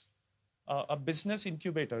has a business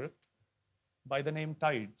incubator by the name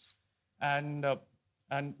Tides, and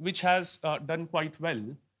which has done quite well.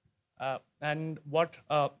 And what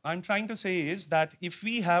I'm trying to say is that if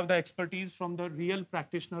we have the expertise from the real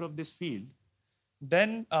practitioner of this field,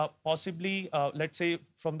 then possibly, let's say,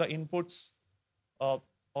 from the inputs of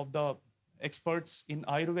the experts in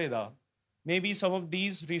Ayurveda, maybe some of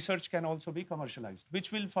these research can also be commercialized,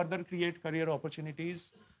 which will further create career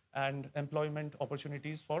opportunities and employment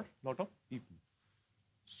opportunities for a lot of people.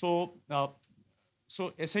 So,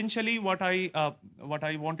 so essentially what I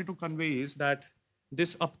wanted to convey is that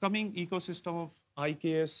this upcoming ecosystem of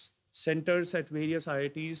IKS centers at various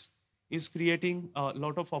IITs is creating a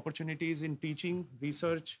lot of opportunities in teaching,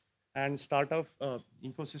 research, and startup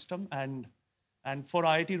ecosystem. And for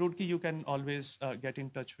IIT Roorkee, you can always get in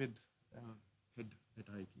touch with at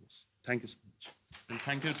IITS. Thank you so much. And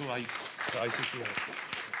thank you to ICCR.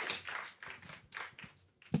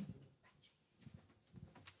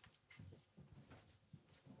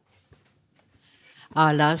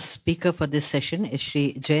 Our last speaker for this session is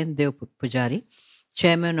Shri Jayan Dev Pujari,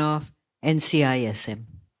 Chairman of NCISM.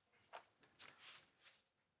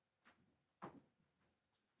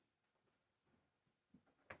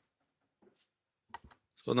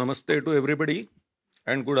 So namaste to everybody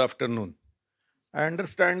and good afternoon. I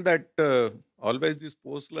understand that always these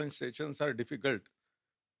post-lunch sessions are difficult,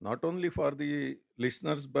 not only for the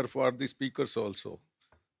listeners, but for the speakers also.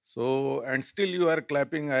 So, and still you are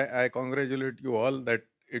clapping. I congratulate you all that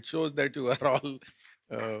it shows that you are all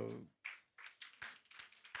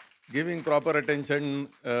giving proper attention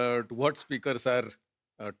to what speakers are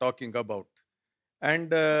talking about.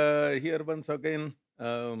 And here once again,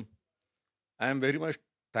 I am very much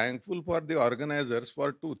thankful for the organizers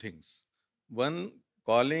for two things. One,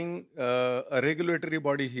 calling a regulatory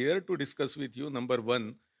body here to discuss with you, number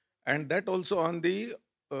one, and that also on the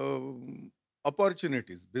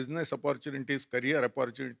opportunities, business opportunities, career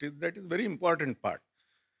opportunities. That is very important part.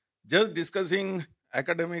 Just discussing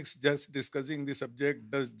academics, just discussing the subject,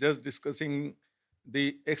 just discussing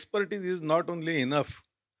the expertise is not only enough,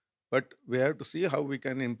 but we have to see how we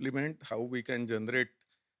can implement, how we can generate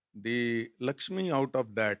the Lakshmi out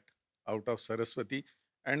of that, out of Saraswati.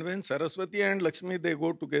 And when Saraswati and Lakshmi, they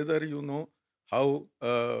go together, you know how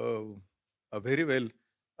very well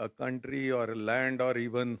a country or a land or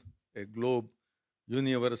even a globe,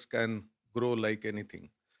 universe can grow like anything.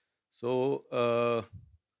 So,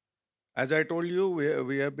 as I told you,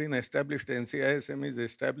 we have been established, NCISM is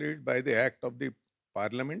established by the Act of the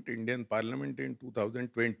Parliament, Indian Parliament in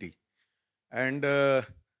 2020. And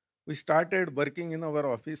we started working in our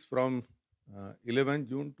office from 11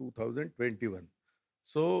 June 2021.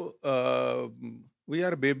 So we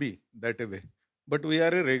are baby that way, but we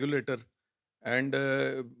are a regulator. And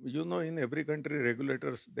you know, in every country,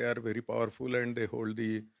 regulators, they are very powerful and they hold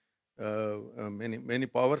the many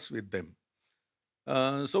powers with them.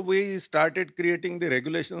 So we started creating the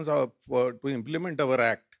regulations to implement our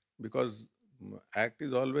act, because act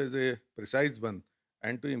is always a precise one,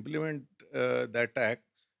 and to implement that act,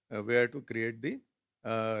 we have to create the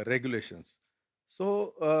regulations.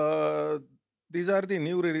 So these are the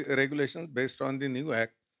new regulations based on the new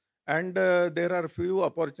act, and there are few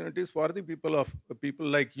opportunities for the people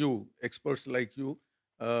like you, experts like you,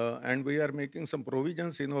 and we are making some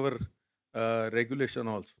provisions in our regulation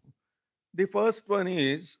also. The first one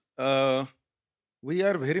is we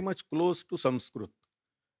are very much close to Sanskrit,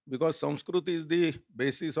 because Sanskrit is the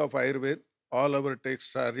basis of Ayurveda. All our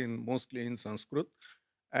texts are mostly in Sanskrit.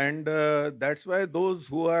 And that's why those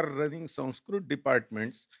who are running Sanskrit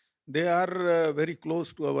departments, they are very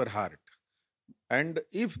close to our heart. And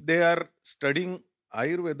if they are studying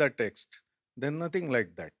Ayurveda text, then nothing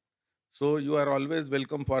like that. So you are always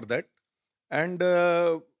welcome for that. And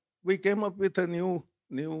we came up with a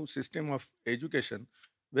new system of education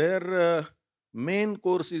where main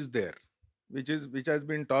course is there, which has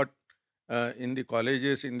been taught in the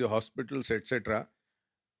colleges, in the hospitals, etc.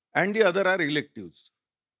 And the other are electives.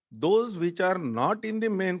 Those which are not in the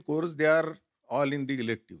main course, they are all in the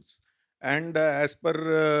electives. And as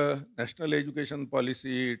per National Education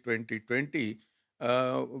Policy 2020,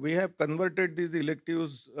 we have converted these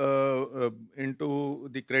electives into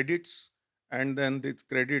the credits, and then this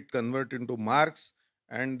credit convert into marks,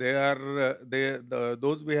 and they are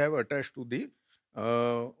those we have attached to the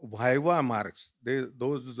Viva marks.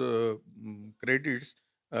 Those credits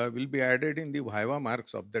will be added in the Viva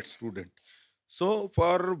marks of that student. So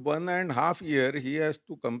for 1.5 years,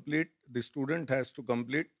 the student has to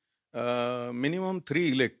complete minimum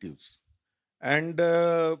 3 electives. And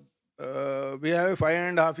we have a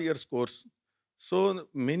 5.5 years course. So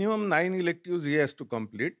minimum 9 electives he has to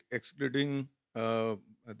complete, excluding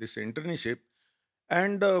this internship.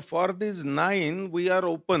 And for these 9, we are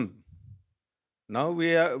open. Now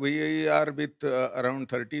we are with around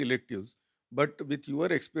 30 electives. But with your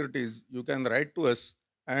expertise, you can write to us.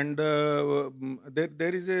 And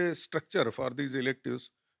there is a structure for these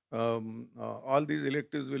electives. All these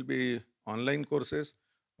electives will be online courses,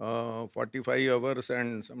 45 hours,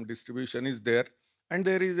 and some distribution is there. And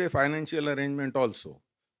there is a financial arrangement also.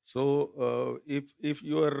 So if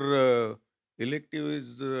your elective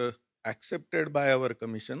is accepted by our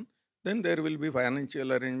commission, then there will be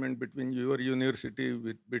financial arrangement between your university,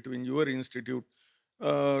 between your institute,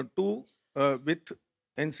 with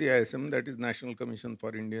NCISM, that is National Commission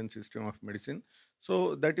for Indian System of Medicine.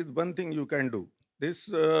 So that is one thing you can do. This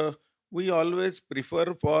we always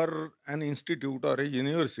prefer for an institute or a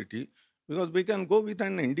university, because we can go with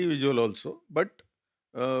an individual also, but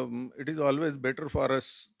it is always better for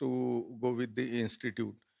us to go with the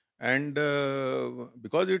institute. And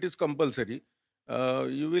because it is compulsory,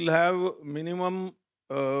 you will have minimum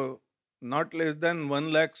not less than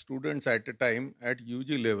 1 lakh students at a time at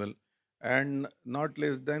UG level, and not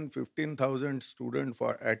less than 15,000 students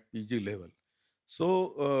for at PG level.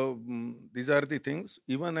 So these are the things.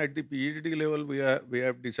 Even at the PhD level, we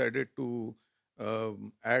have decided to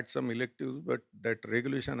add some electives, but that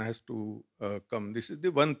regulation has to come. This is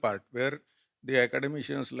the one part where the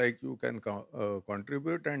academicians like you can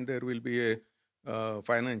contribute, and there will be a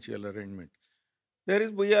financial arrangement.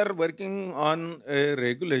 We are working on a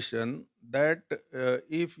regulation that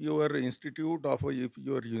if your institute or if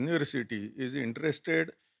your university is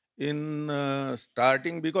interested in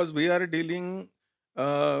starting, because we are dealing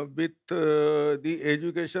with the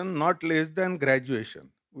education not less than graduation.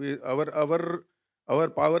 Our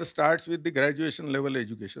power starts with the graduation level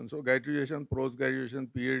education. So graduation, post graduation,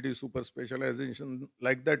 PhD, super specialization,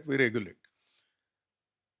 like that we regulate.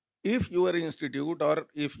 If your institute or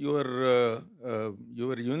if your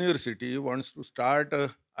university wants to start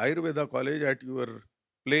a Ayurveda college at your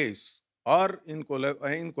place, or in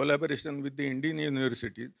collaboration with the Indian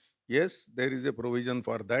universities, yes, there is a provision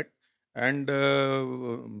for that. And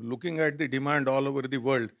looking at the demand all over the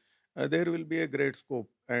world, there will be a great scope,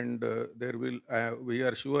 and we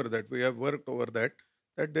are sure that we have worked over that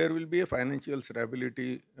there will be a financial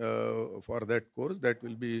stability for that course. That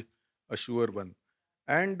will be a sure one.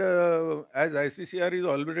 And as ICCR is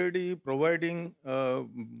already providing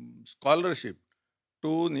scholarship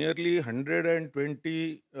to nearly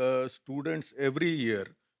 120 students every year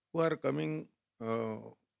who are coming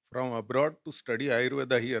from abroad to study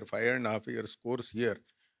Ayurveda here, 5.5 years course here,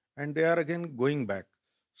 and they are again going back.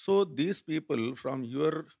 So these people from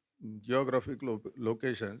your geographic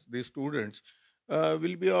locations, these students,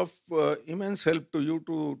 will be of immense help to you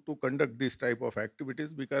to conduct this type of activities,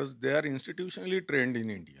 because they are institutionally trained in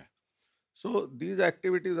India. So these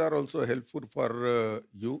activities are also helpful for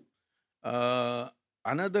you.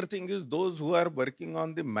 Another thing is those who are working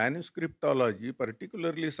on the manuscriptology,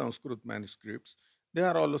 particularly Sanskrit manuscripts, they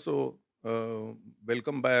are also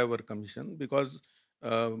welcome by our commission, because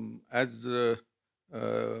as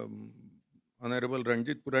Honorable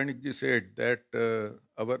Ranjit Puranik ji said, that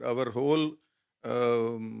our whole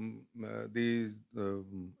the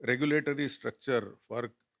regulatory structure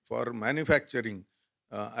for manufacturing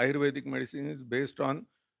Ayurvedic medicine is based on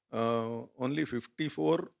only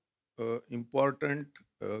 54 important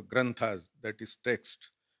granthas, that is text,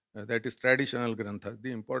 that is traditional granthas.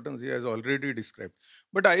 The importance he has already described.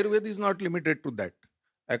 But Ayurveda is not limited to that.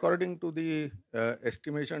 According to the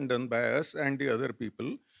estimation done by us and the other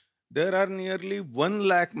people, there are nearly 1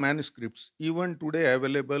 lakh manuscripts even today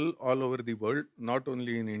available all over the world, not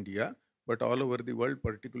only in India, but all over the world,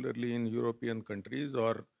 particularly in European countries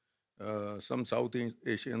or some South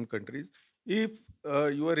Asian countries. If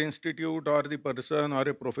your institute or the person or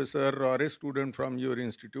a professor or a student from your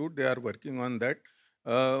institute, they are working on that,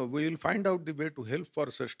 we will find out the way to help for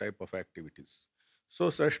such type of activities. So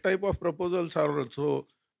such type of proposals are also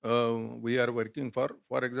we are working for.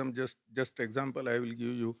 For example, just example I will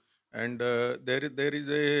give you. And there is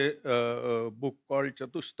a book called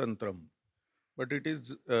Chatushantram, but it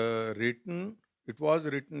was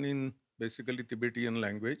written in basically Tibetan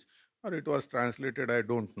language, or it was translated, I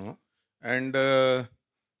don't know. And that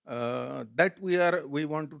we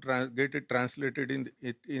want to get it translated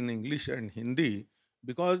in English and Hindi,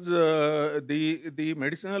 because the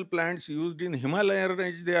medicinal plants used in Himalayan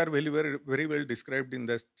range, they are very well described in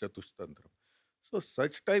the Chatushantram. So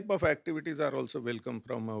such type of activities are also welcome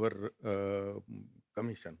from our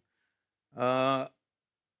commission.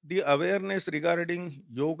 The awareness regarding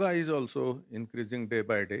yoga is also increasing day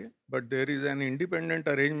by day, but there is an independent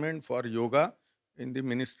arrangement for yoga in the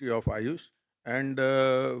Ministry of Ayush, and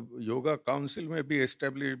yoga council may be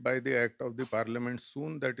established by the act of the parliament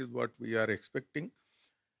soon. That is what we are expecting.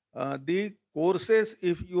 The courses,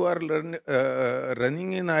 if you are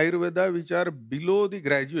running in Ayurveda, which are below the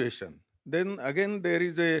graduation, then again there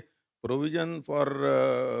is a provision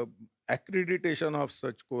for accreditation of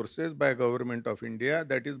such courses by Government of India,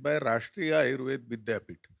 that is by Rashtriya Ayurved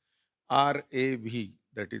Vidyapit, RAV,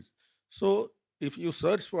 that is. So if you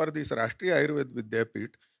search for this Rashtriya Ayurved Vidyapit,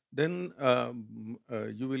 then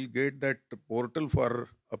you will get that portal for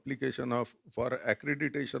application for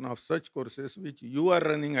accreditation of such courses which you are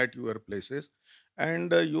running at your places,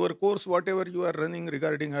 and your course, whatever you are running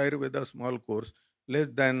regarding Ayurveda, small course, less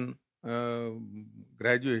than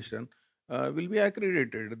graduation, will be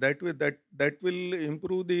accredited. That will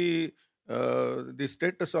improve the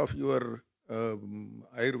status of your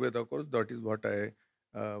Ayurveda course. That is what I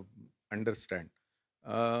understand.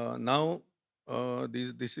 Now,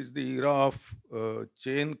 this is the era of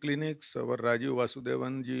chain clinics. Our Rajiv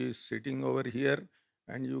Vasudevan ji is sitting over here,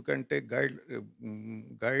 and you can take guidance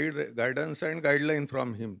and guideline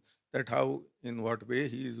from him, that how, in what way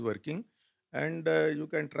he is working, and you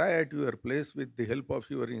can try at your place with the help of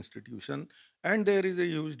your institution. And there is a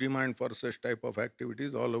huge demand for such type of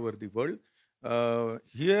activities all over the world.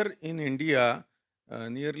 Here in India,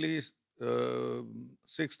 nearly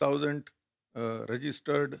 6,000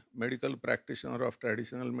 registered medical practitioner of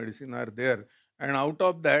traditional medicine are there, and out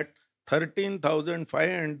of that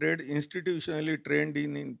 13,500 institutionally trained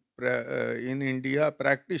in India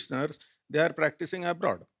practitioners, they are practicing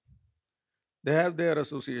abroad. They have their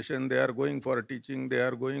association, they are going for teaching, they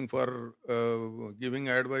are going for giving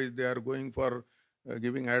advice, they are going for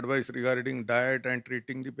giving advice regarding diet and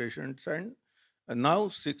treating the patients. And now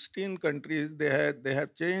 16 countries, they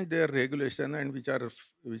have changed their regulation, and which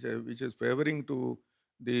is favoring to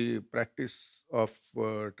the practice of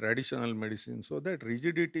traditional medicine, so that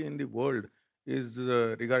rigidity in the world is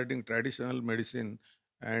regarding traditional medicine,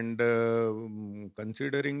 and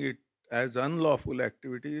considering it as unlawful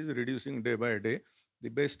activity is reducing day by day. The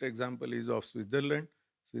best example is of Switzerland.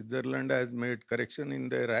 Switzerland has made correction in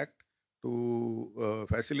their act to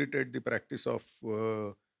facilitate the practice of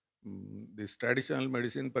this traditional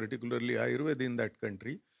medicine, particularly Ayurveda, in that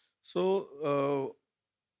country. So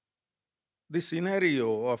the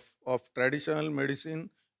scenario of traditional medicine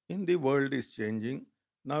in the world is changing.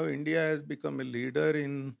 Now India has become a leader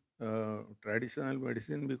in traditional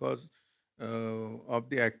medicine because of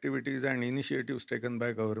the activities and initiatives taken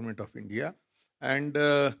by Government of India. And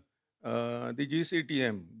the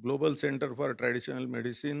GCTM, Global Center for Traditional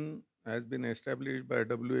Medicine, has been established by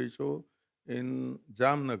WHO in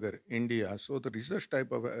Jamnagar, India. So the research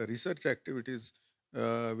type of research activities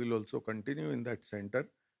will also continue in that center.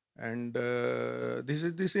 And this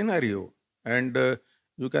is the scenario. And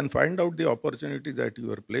you can find out the opportunities at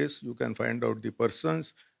your place. You can find out the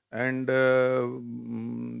persons and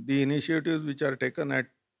the initiatives which are taken at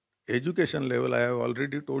education level. I have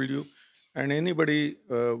already told you. And anybody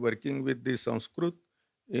working with the Sanskrit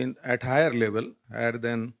at higher level, higher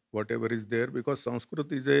than whatever is there, because Sanskrit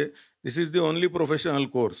this is the only professional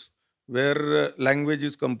course where language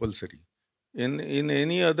is compulsory. In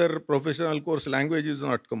any other professional course, language is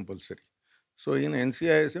not compulsory. So in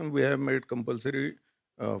NCISM, we have made compulsory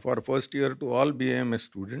for first year to all BAMS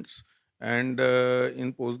students. And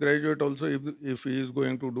in postgraduate also, if he is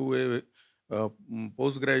going to do a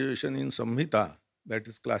post-graduation in Samhita, that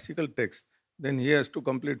is classical text, then he has to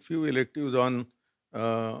complete few electives on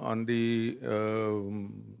the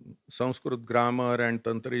Sanskrit grammar and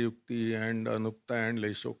Tantra Yukti and Anukta and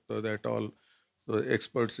Leshokta, that all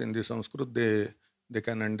experts in the Sanskrit, they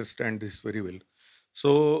can understand this very well.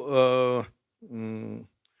 So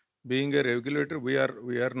being a regulator, we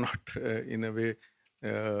are not in a way,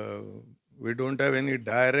 we don't have any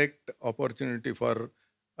direct opportunity for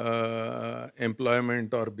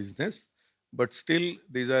employment or business, but still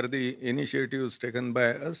these are the initiatives taken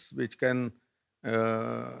by us which can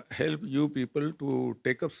help you people to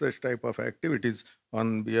take up such type of activities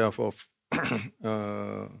on behalf of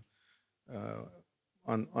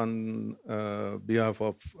behalf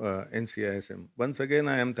of NCISM. Once again,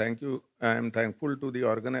 I am thankful to the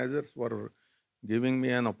organizers for giving me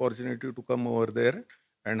an opportunity to come over there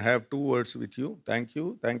and have 2 words with you. Thank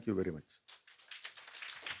you very much.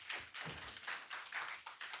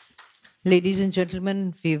 Ladies and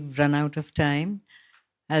gentlemen, we've run out of time,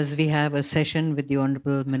 as we have a session with the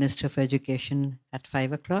Honorable Minister of Education at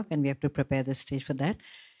 5 o'clock, and we have to prepare the stage for that.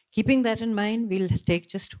 Keeping that in mind, we'll take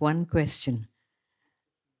just one question.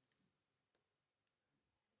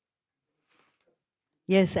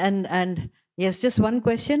 Yes, and yes, just one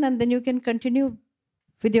question, and then you can continue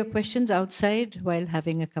with your questions outside while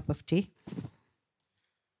having a cup of tea.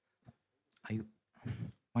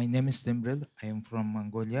 My name is Dembrel. I am from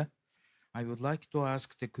Mongolia. I would like to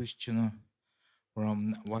ask the question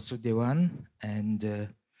from Vasudevan and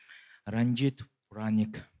Ranjit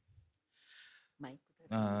Puranik.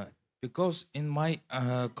 Because in my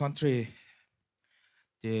country,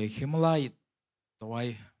 the Himalaya,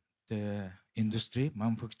 the industry,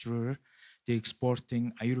 manufacturer, they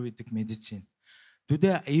exporting Ayurvedic medicine. Do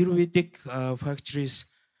the Ayurvedic factories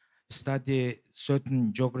study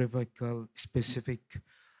certain geographical specific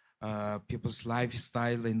people's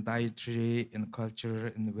lifestyle and dietary and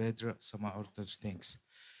culture and weather, some of those things?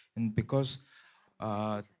 And because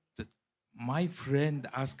my friend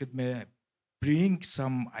asked me bring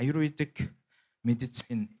some Ayurvedic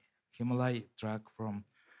medicine, Himalaya drug from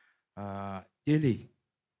Delhi.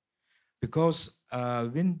 Because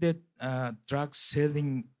when the drugs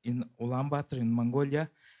selling in Ulaanbaatar in Mongolia,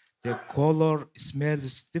 the color smell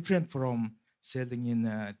is different from selling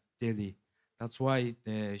in Delhi. That's why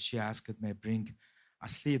she asked me bring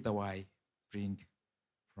asli dawai, bring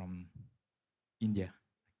from India.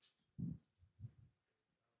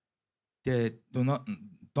 They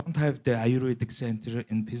don't have the Ayurvedic center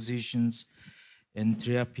and physicians and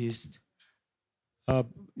therapists.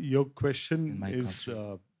 Your question is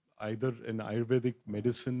either an Ayurvedic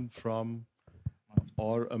medicine from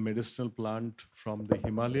or a medicinal plant from the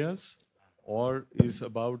Himalayas, or is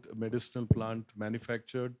about a medicinal plant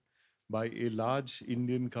manufactured by a large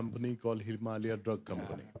Indian company called Himalaya Drug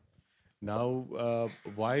Company. Now,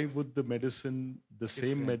 why would the medicine, the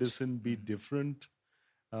same medicine, be different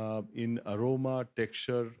in aroma,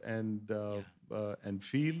 texture, and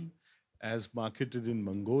feel as marketed in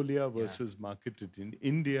Mongolia versus marketed in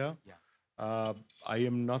India? I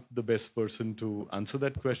am not the best person to answer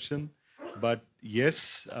that question, but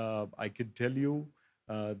yes, I can tell you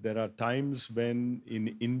there are times when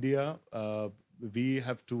in India we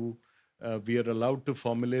are allowed to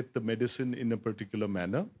formulate the medicine in a particular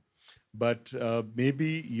manner, but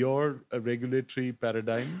maybe your regulatory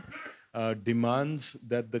paradigm demands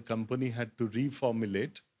that the company had to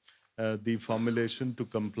reformulate the formulation to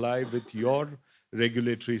comply with your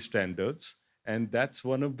regulatory standards. And that's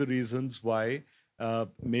one of the reasons why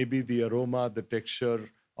maybe the aroma, the texture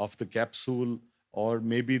of the capsule, or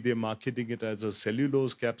maybe they're marketing it as a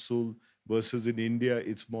cellulose capsule versus in India,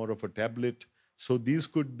 it's more of a tablet. So these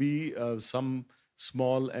could be some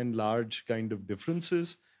small and large kind of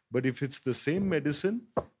differences. But if it's the same medicine,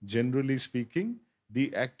 generally speaking,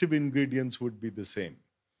 the active ingredients would be the same.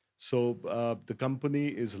 So the company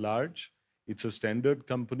is large, it's a standard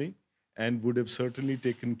company, and would have certainly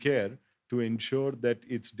taken care to ensure that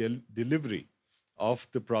its delivery of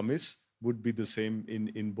the promise would be the same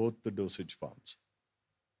in both the dosage forms.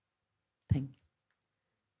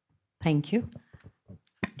 Thank you. Do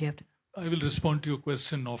you have to? I will respond to your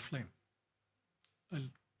question offline. I'll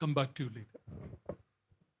come back to you later.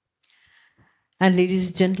 And ladies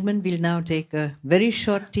and gentlemen, we'll now take a very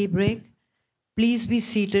short tea break. Please be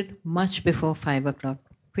seated much before 5 o'clock.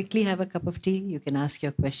 Quickly have a cup of tea. You can ask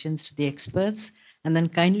your questions to the experts, and then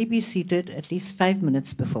kindly be seated at least 5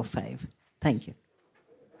 minutes before 5. Thank you.